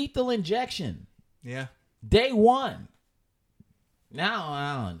 Lethal injection. Yeah. Day one. Now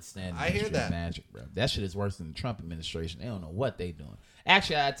I don't understand. I hear that. Magic, bro. That shit is worse than the Trump administration. They don't know what they doing.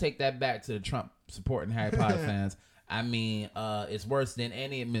 Actually, I take that back to the Trump supporting Harry Potter fans. I mean, it's worse than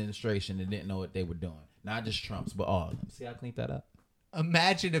any administration that didn't know what they were doing. Not just Trump's, but all of them. See how I cleaned that up?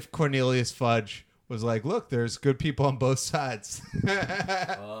 Imagine if Cornelius Fudge was like, look, there's good people on both sides.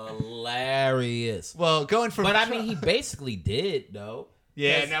 Hilarious. Well, going from... But I mean, he basically did, though.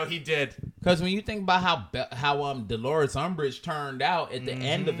 Yeah, no, he did. Because when you think about how Dolores Umbridge turned out at the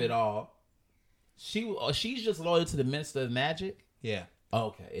end of it all, she's just loyal to the Minister of Magic? Yeah.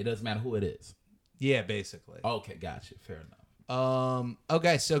 Okay, it doesn't matter who it is. Yeah, basically. Okay, gotcha. Fair enough.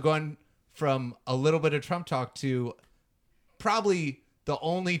 Okay, so going from a little bit of Trump talk to probably the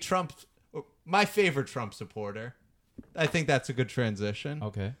only my favorite Trump supporter. I think that's a good transition.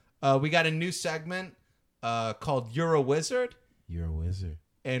 Okay. We got a new segment called You're a Wizard. You're a wizard.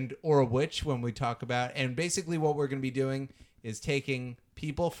 Or a witch when we talk about. And basically what we're going to be doing is taking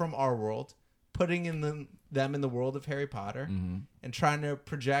people from our world, putting them in the world of Harry Potter, and trying to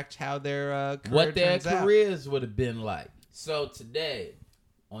project how their careers would have been like. So today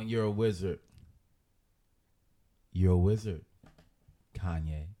on You're a Wizard,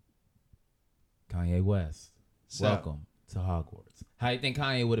 Kanye West. Welcome to Hogwarts. How do you think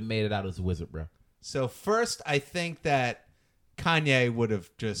Kanye would have made it out as a wizard, bro? So first, I think that Kanye would have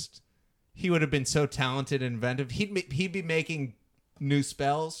been so talented and inventive. He'd be making new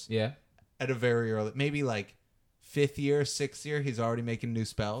spells. Yeah. At a very early, maybe like 5th year, 6th year, he's already making new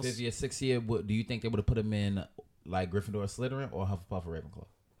spells. 5th year, 6th year. Do you think they would have put him in like Gryffindor or Slytherin or Hufflepuff or Ravenclaw?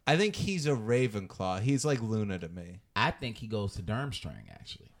 I think he's a Ravenclaw. He's like Luna to me. I think he goes to Durmstrang,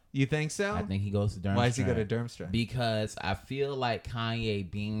 actually. You think so? I think he goes to Durmstrang. Why does he go to Durmstrang? Because I feel like Kanye,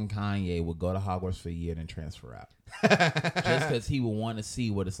 being Kanye, would go to Hogwarts for a year and then transfer out. Just because he would want to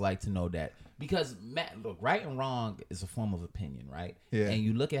see what it's like to know that. Because, look, right and wrong is a form of opinion, right? Yeah. And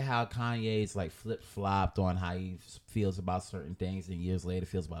you look at how Kanye's like flip-flopped on how he feels about certain things and years later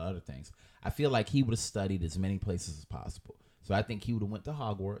feels about other things. I feel like he would have studied as many places as possible. So I think he would have went to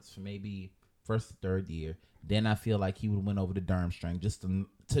Hogwarts for maybe 1st or 3rd year. Then I feel like he would have went over to Durmstrang just to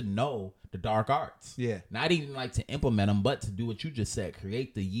know the dark arts. Yeah. Not even like to implement them, but to do what you just said,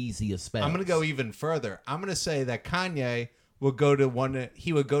 create the Yeezy of spells. I'm going to go even further. I'm going to say that Kanye would go to a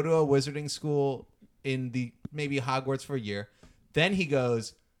wizarding school in maybe Hogwarts for a year. Then he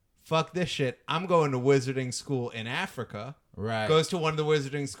goes, fuck this shit. I'm going to wizarding school in Africa. Right. Goes to one of the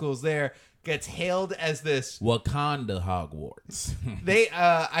wizarding schools there. Gets hailed as this Wakanda Hogwarts.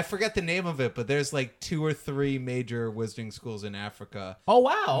 I forget the name of it, but there's like 2 or 3 major wizarding schools in Africa. Oh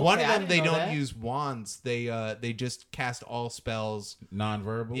wow! Okay, one of them they don't use wands. They just cast all spells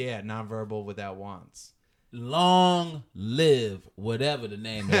nonverbal. Yeah, nonverbal without wands. Long live whatever the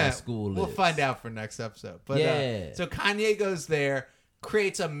name of that school is. We'll find out for next episode. But so Kanye goes there,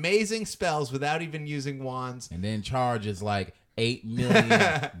 creates amazing spells without even using wands, and then charges like 8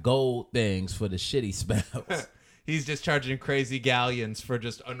 million gold things for the shitty spells. He's just charging crazy galleons for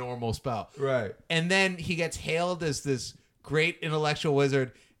just a normal spell. Right. And then he gets hailed as this great intellectual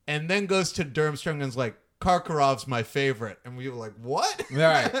wizard and then goes to Durmstrang and is like, Karkarov's my favorite. And we were like, what?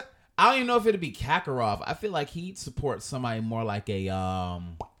 Right. I don't even know if it'd be Kakarov. I feel like he'd support somebody more like a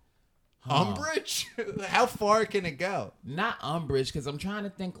Umbridge? How far can it go? Not Umbridge, because I'm trying to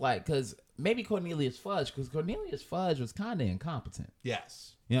think because maybe Cornelius Fudge, because Cornelius Fudge was kind of incompetent.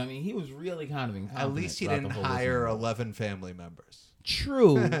 Yes. You know what I mean? He was really kind of incompetent. At least he didn't hire 11 family members.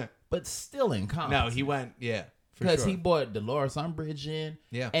 True, but still incompetent. No, he went, because he brought Dolores Umbridge in.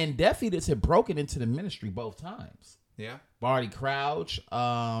 Yeah. And Death Eaters had broken into the ministry both times. Yeah. Barty Crouch.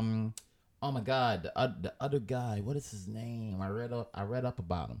 Oh my God, the other guy. What is his name? I read up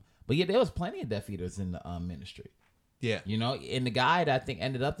about him. But yeah, there was plenty of Death Eaters in the ministry. Yeah. You know, and the guy that I think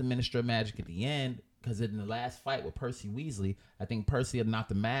ended up the Minister of Magic at the end, because in the last fight with Percy Weasley, I think Percy had knocked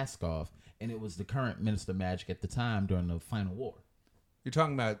the mask off, and it was the current Minister of Magic at the time during the final war. You're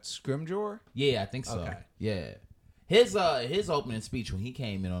talking about Scrimgeour? Yeah, I think so. Okay. Yeah. His opening speech when he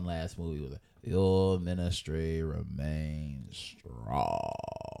came in on last movie was like, "Your ministry remains strong."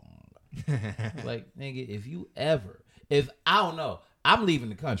 Like, nigga, if I don't know, I'm leaving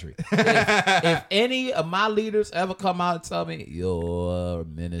the country. If any of my leaders ever come out and tell me, your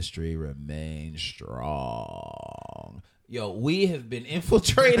ministry remains strong. Yo, we have been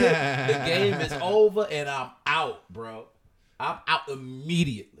infiltrated. The game is over and I'm out, bro. I'm out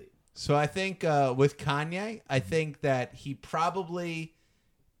immediately. So I think with Kanye, I think that he probably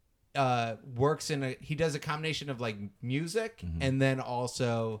he does a combination of like music and then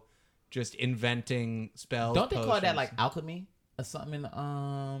also just inventing spells. Don't they call that like alchemy? something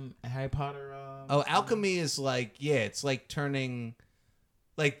in Harry Potter. Alchemy is like, it's like turning,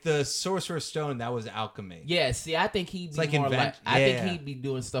 like the Sorcerer's Stone. That was alchemy. Yeah, see, I think he'd be like more like. I yeah. think he'd be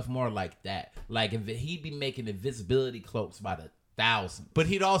doing stuff more like that. Like if he'd be making invisibility cloaks by the thousands. But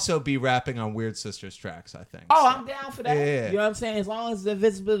he'd also be rapping on Weird Sisters tracks, I think. Oh, so. I'm down for that. Yeah. You know what I'm saying? As long as the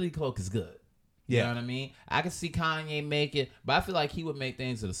invisibility cloak is good. You Yeah. know what I mean? I can see Kanye make it, but I feel like he would make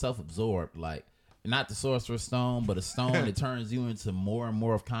things that are self-absorbed, like not the Sorcerer's Stone, but a stone that turns you into more and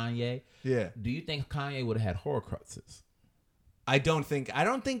more of Kanye. Yeah. Do you think Kanye would have had Horcruxes? I don't think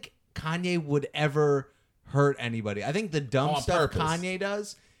Kanye would ever hurt anybody. I think the dumb stuff purpose. Kanye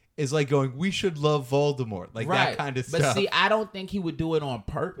does is like going, we should love Voldemort. Like that kind of stuff. But see, I don't think he would do it on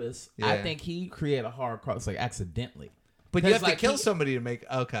purpose. Yeah. I think he'd create a Horcrux like accidentally. But you have like to kill somebody to make...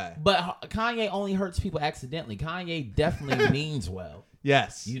 Okay. But Kanye only hurts people accidentally. Kanye definitely means well.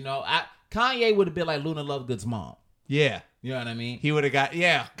 Yes. You know, Kanye would have been like Luna Lovegood's mom. Yeah. You know what I mean? He would have got...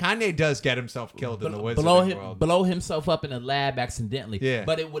 Yeah. Kanye does get himself killed in the Wizarding World. Blow himself up in a lab accidentally. Yeah.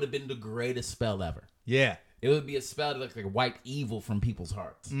 But it would have been the greatest spell ever. Yeah. It would be a spell that looked like wiped evil from people's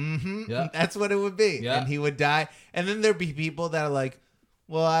hearts. Mm-hmm. Yeah. That's what it would be. Yeah. And he would die. And then there'd be people that are like,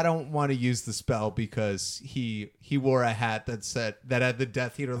 well, I don't want to use the spell because he wore a hat that had the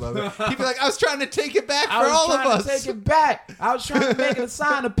Death Eater logo. He'd be like, I was trying to take it back for all of us. I was trying to take it back. I was trying to make it a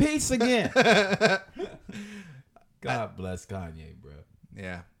sign of peace again. God bless Kanye, bro.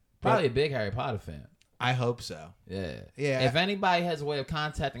 Yeah. Probably a big Harry Potter fan. I hope so. Yeah. Yeah. If anybody has a way of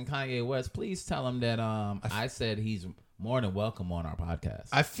contacting Kanye West, please tell him that I said he's more than welcome on our podcast.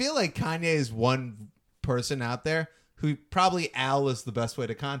 I feel like Kanye is one person out there who probably Al is the best way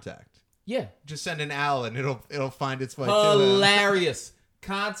to contact. Yeah. Just send an Al and it'll find its way to Hilarious.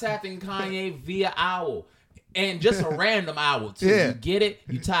 Contacting Kanye via owl. And just a random owl, too. Yeah. You get it?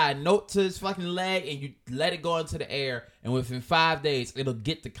 You tie a note to his fucking leg and you let it go into the air. And within 5 days, it'll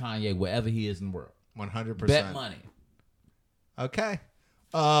get to Kanye wherever he is in the world. 100%. Bet money. Okay.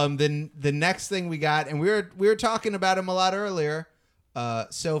 Then the next thing we got, and we were talking about him a lot earlier.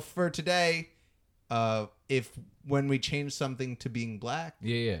 So for today, when we change something to being black.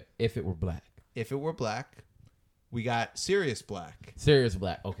 Yeah. If it were black. If it were black, we got Sirius Black. Sirius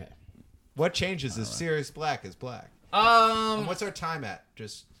Black. Okay. What changes if Sirius Black is black? And what's our time at?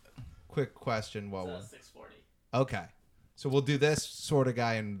 Just quick question while we're 6:40. Okay. So we'll do this sort of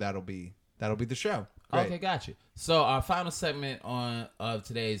guy, and that'll be the show. Great. Okay, got you. So our final segment of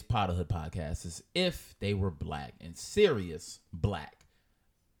today's Potterhood podcast is if they were black and Sirius Black.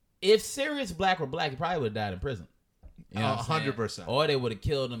 If Sirius Black were black, he probably would have died in prison. You know 100%. Or they would have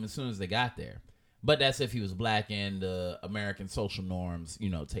killed him as soon as they got there. But that's if he was black and the American social norms,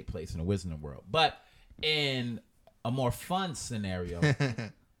 take place in the Wizarding World. But in a more fun scenario,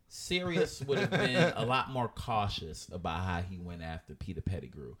 Sirius would have been a lot more cautious about how he went after Peter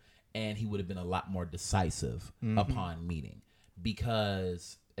Pettigrew. And he would have been a lot more decisive upon meeting.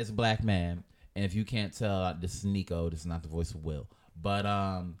 Because as a black man, and if you can't tell, this is Neko, this is not the voice of Will. But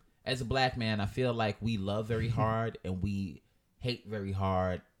as a black man, I feel like we love very hard and we hate very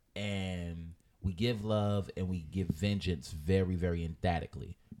hard. And we give love and we give vengeance very, very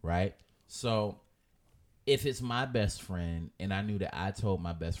emphatically, right? So if it's my best friend and I knew that I told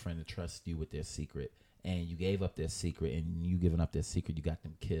my best friend to trust you with their secret and you gave up their secret and you giving up their secret, you got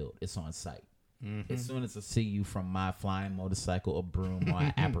them killed. It's on sight. Mm-hmm. As soon as I see you from my flying motorcycle or broom or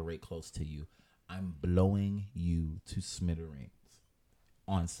I apparate close to you, I'm blowing you to smithereens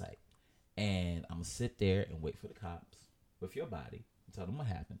on sight. And I'm going to sit there and wait for the cops with your body. Tell them what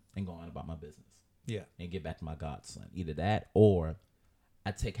happened and go on about my business. Yeah. And get back to my godson. Either that or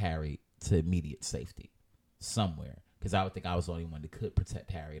I take Harry to immediate safety somewhere. Because I would think I was the only one that could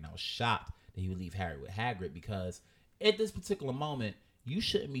protect Harry. And I was shocked that he would leave Harry with Hagrid because at this particular moment, you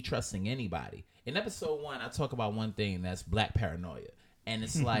shouldn't be trusting anybody. In episode 1, I talk about one thing that's black paranoia. And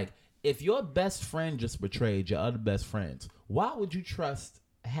it's like, if your best friend just betrayed your other best friends, why would you trust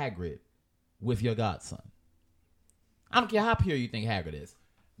Hagrid with your godson? I don't care how pure you think Hagrid is.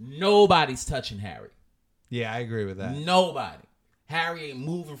 Nobody's touching Harry. Yeah, I agree with that. Nobody. Harry ain't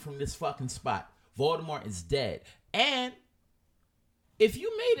moving from this fucking spot. Voldemort is dead. And if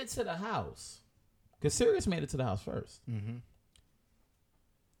you made it to the house, because Sirius made it to the house first. Mm-hmm.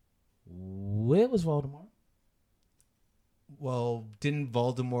 Where was Voldemort? Well, didn't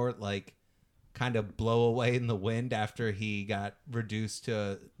Voldemort kind of blow away in the wind after he got reduced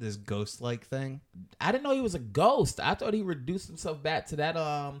to this ghost-like thing? I didn't know he was a ghost. I thought he reduced himself back to that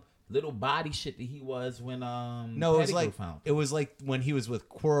little body shit that he was when no, it was like when he was with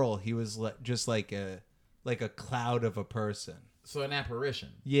Quirrell, he was just like a cloud of a person. So an apparition.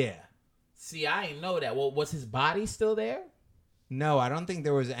 Yeah. See, I didn't know that. Well, was his body still there? No, I don't think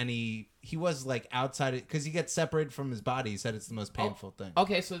there was any. He was like outside because he gets separated from his body. He said it's the most painful thing.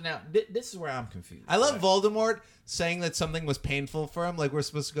 Okay, so now this is where I'm confused. I love Voldemort saying that something was painful for him. Like we're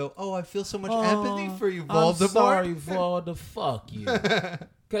supposed to go, oh, I feel so much empathy for you, Voldemort. I'm sorry, Voldemort. Fuck you.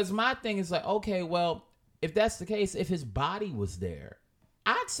 Because my thing is like, okay, well, if that's the case, if his body was there,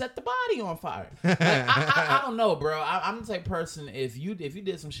 I'd set the body on fire. Like, I don't know, bro. I'm the type of person, if you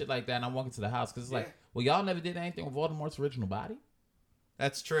did some shit like that and I walk into the house, because it's like, well, y'all never did anything with Voldemort's original body?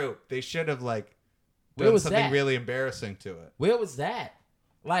 That's true. They should have, like, done something really embarrassing to it. Where was that?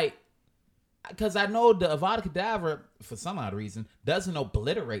 Like, because I know the Avada Kedavra, for some odd reason, doesn't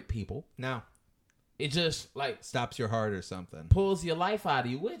obliterate people. No. It just, like... stops your heart or something. Pulls your life out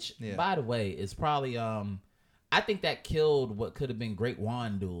of you, which, by the way, is probably... I think that killed what could have been great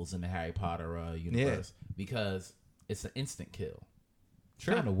wand duels in the Harry Potter universe. Because it's an instant kill.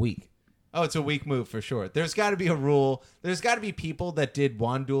 True. Kind of weak. Oh, it's a weak move for sure. There's got to be a rule. There's got to be people that did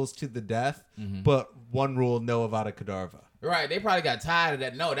wand duels to the death, but one rule, no Avada Kedavra. Right. They probably got tired of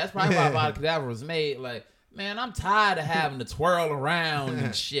that. No, that's probably why Avada Kedavra was made. Like, man, I'm tired of having to twirl around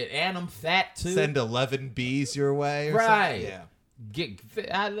and shit. And I'm fat, too. Send 11 bees your way or right. something.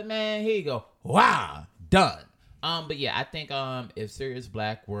 Yeah. Man, here you go. Wow. Done. But yeah, I think if Sirius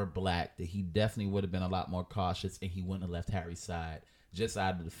Black were black, that he definitely would have been a lot more cautious and he wouldn't have left Harry's side just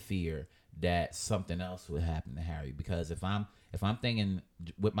out of the fear that something else would happen to Harry. Because if I'm thinking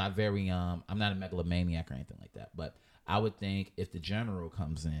with my very I'm not a megalomaniac or anything like that, but I would think if the general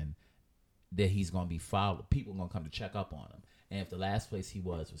comes in, that he's gonna be followed. People are gonna come to check up on him. And if the last place he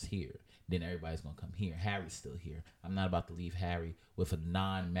was here, then everybody's gonna come here. Harry's still here. I'm not about to leave Harry with a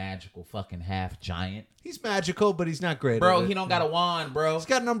non-magical fucking half giant. He's magical, but he's not great. Bro, he don't got a wand, bro. He's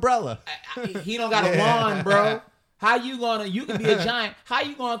got an umbrella. He don't got a wand, bro. How you can be a giant. How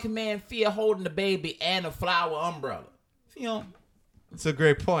you gonna command fear holding the baby and a flower umbrella? You know. It's a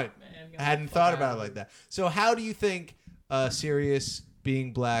great point. Man, I hadn't thought about it like that. So how do you think Sirius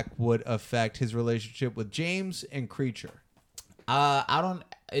being black would affect his relationship with James and Creature?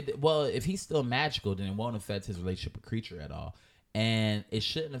 Well, if he's still magical, then it won't affect his relationship with Creature at all. And it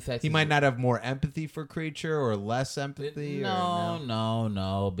shouldn't affect... He might not have more empathy for Creature or less empathy?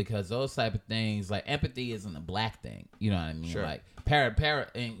 No, because those type of things, like empathy isn't a black thing. You know what I mean? Sure. Like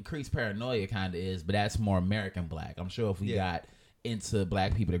increased paranoia kind of is, but that's more American black. I'm sure if we got into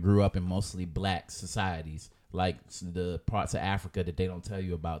black people that grew up in mostly black societies, like the parts of Africa that they don't tell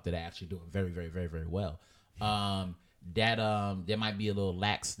you about that are actually doing very, very, very, very well, there might be a little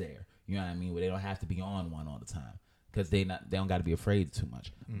lax there. You know what I mean? Where they don't have to be on one all the time. Because they don't got to be afraid too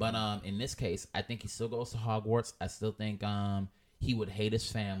much. Mm-hmm. But in this case, I think he still goes to Hogwarts. I still think he would hate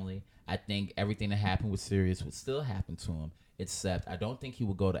his family. I think everything that happened with Sirius would still happen to him. Except I don't think he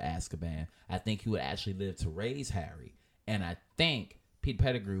would go to Azkaban. I think he would actually live to raise Harry. And I think Pete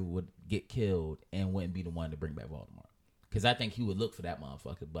Pettigrew would get killed and wouldn't be the one to bring back Voldemort. Because I think he would look for that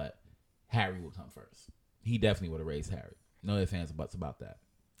motherfucker, but Harry would come first. He definitely would have raised Harry. No ifs, ands, or buts about that.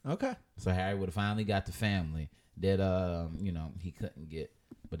 Okay. So Harry would have finally got the family that he couldn't get,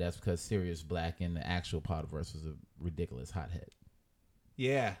 but that's because Sirius Black in the actual Potterverse was a ridiculous hothead.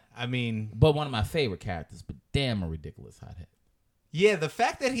 Yeah, I mean, but one of my favorite characters, but damn a ridiculous hothead. Yeah, the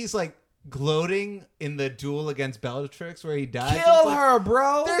fact that he's like gloating in the duel against Bellatrix where he died. Kill her,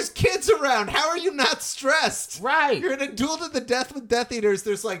 bro. There's kids around. How are you not stressed? Right. You're in a duel to the death with Death Eaters.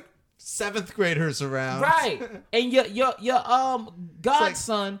 There's like 7th graders around. Right. And your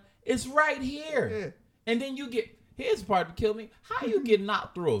godson is right here. Yeah. And then you get, here's the part that killed me. How you get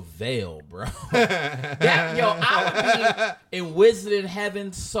knocked through a veil, bro? I would be in Wizard in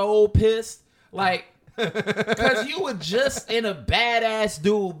Heaven so pissed. Like, because you were just in a badass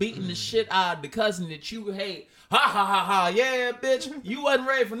duel beating the shit out of the cousin that you hate. Ha, ha, ha, ha. Yeah, bitch. You wasn't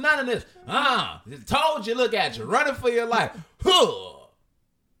ready for none of this. Told you, look at you. Running for your life.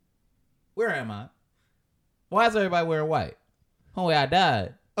 Where am I? Why is everybody wearing white? Oh, I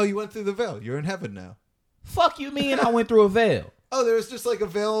died. Oh, you went through the veil. You're in heaven now. Fuck you mean I went through a veil? Oh, there was just like a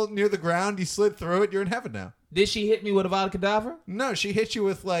veil near the ground. You slid through it. You're in heaven now. Did she hit me with a Avada Kedavra? No, she hit you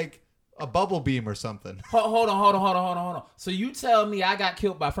with like a bubble beam or something. Hold on. So you tell me I got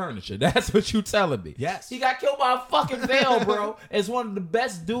killed by furniture. That's what you telling me. Yes. He got killed by a fucking veil, bro. As one of the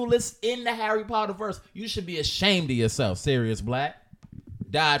best duelists in the Harry Potter verse. You should be ashamed of yourself, Sirius Black.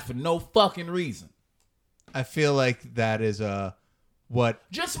 Died for no fucking reason. I feel like that is what...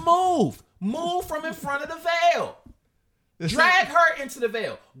 Just move. Move from in front of the veil. Drag her into the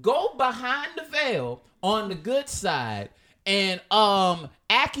veil. Go behind the veil on the good side and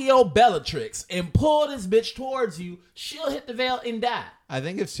act Accio Bellatrix and pull this bitch towards you, she'll hit the veil and die. I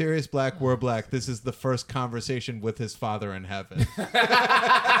think if Sirius Black were black, this is the first conversation with his father in heaven.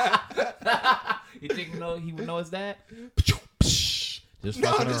 You think he would know his dad? Just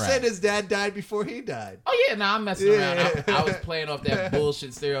No, fucking I just around. said his dad died before he died. Oh yeah, I'm messing around. I was playing off that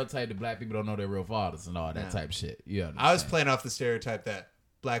bullshit stereotype that black people don't know their real fathers and all that type shit. Yeah, I was playing off the stereotype that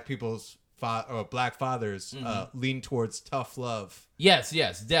black people's black fathers lean towards tough love. Yes,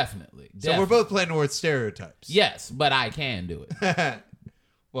 definitely. So we're both playing towards stereotypes. Yes, but I can do it.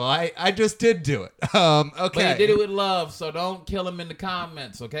 Well, I just did do it. Okay. But you did it with love, so don't kill him in the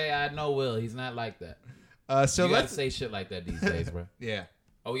comments, okay? I know Will. He's not like that. So you gotta let's say shit like that these days, bro. Yeah.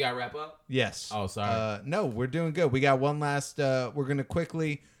 Oh, we gotta wrap up? Yes. Oh, sorry. No, we're doing good. We got one last. We're gonna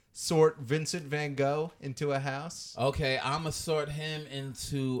quickly sort Vincent Van Gogh into a house. Okay, I'm gonna sort him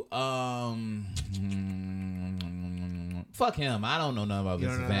into fuck him. I don't know nothing about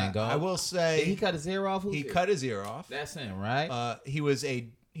Vincent Van Gogh. I will say did he cut his ear off? He cut his ear off. That's him, right? He was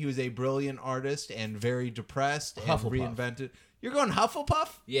a brilliant artist and very depressed and reinvented. You're going Hufflepuff?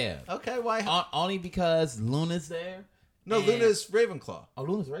 Yeah. Okay, why? Only because Luna's there. No, Luna's Ravenclaw. Oh,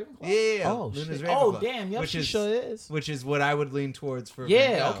 Luna's Ravenclaw? Yeah. Oh, Luna's shit. Ravenclaw. Oh, damn. Yep, she sure is. Which is what I would lean towards for Van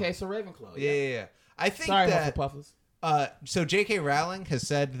Yeah, Gogh. okay, so Ravenclaw. Yeah. I think Sorry, that... Hufflepuffs. So J.K. Rowling has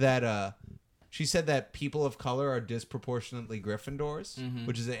said that... she said that people of color are disproportionately Gryffindors,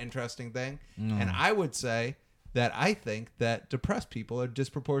 which is an interesting thing. And I would say that I think that depressed people are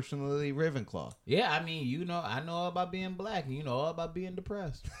disproportionately Ravenclaw. Yeah, I mean, I know all about being black, and you know all about being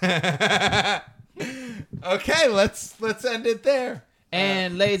depressed. Okay, let's end it there.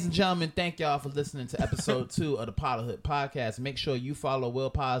 And ladies and gentlemen, thank y'all for listening to episode 2 of the Potterhood podcast. Make sure you follow Will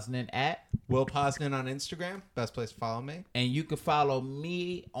Posnan at Will Posnan on Instagram. Best place to follow me. And you can follow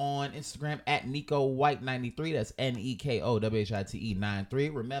me on Instagram at NekoWhite93. That's NekoWhite 93.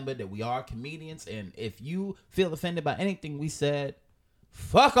 Remember that we are comedians, and if you feel offended by anything we said,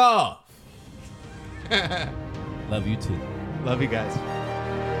 fuck off. Love you too. Love you guys.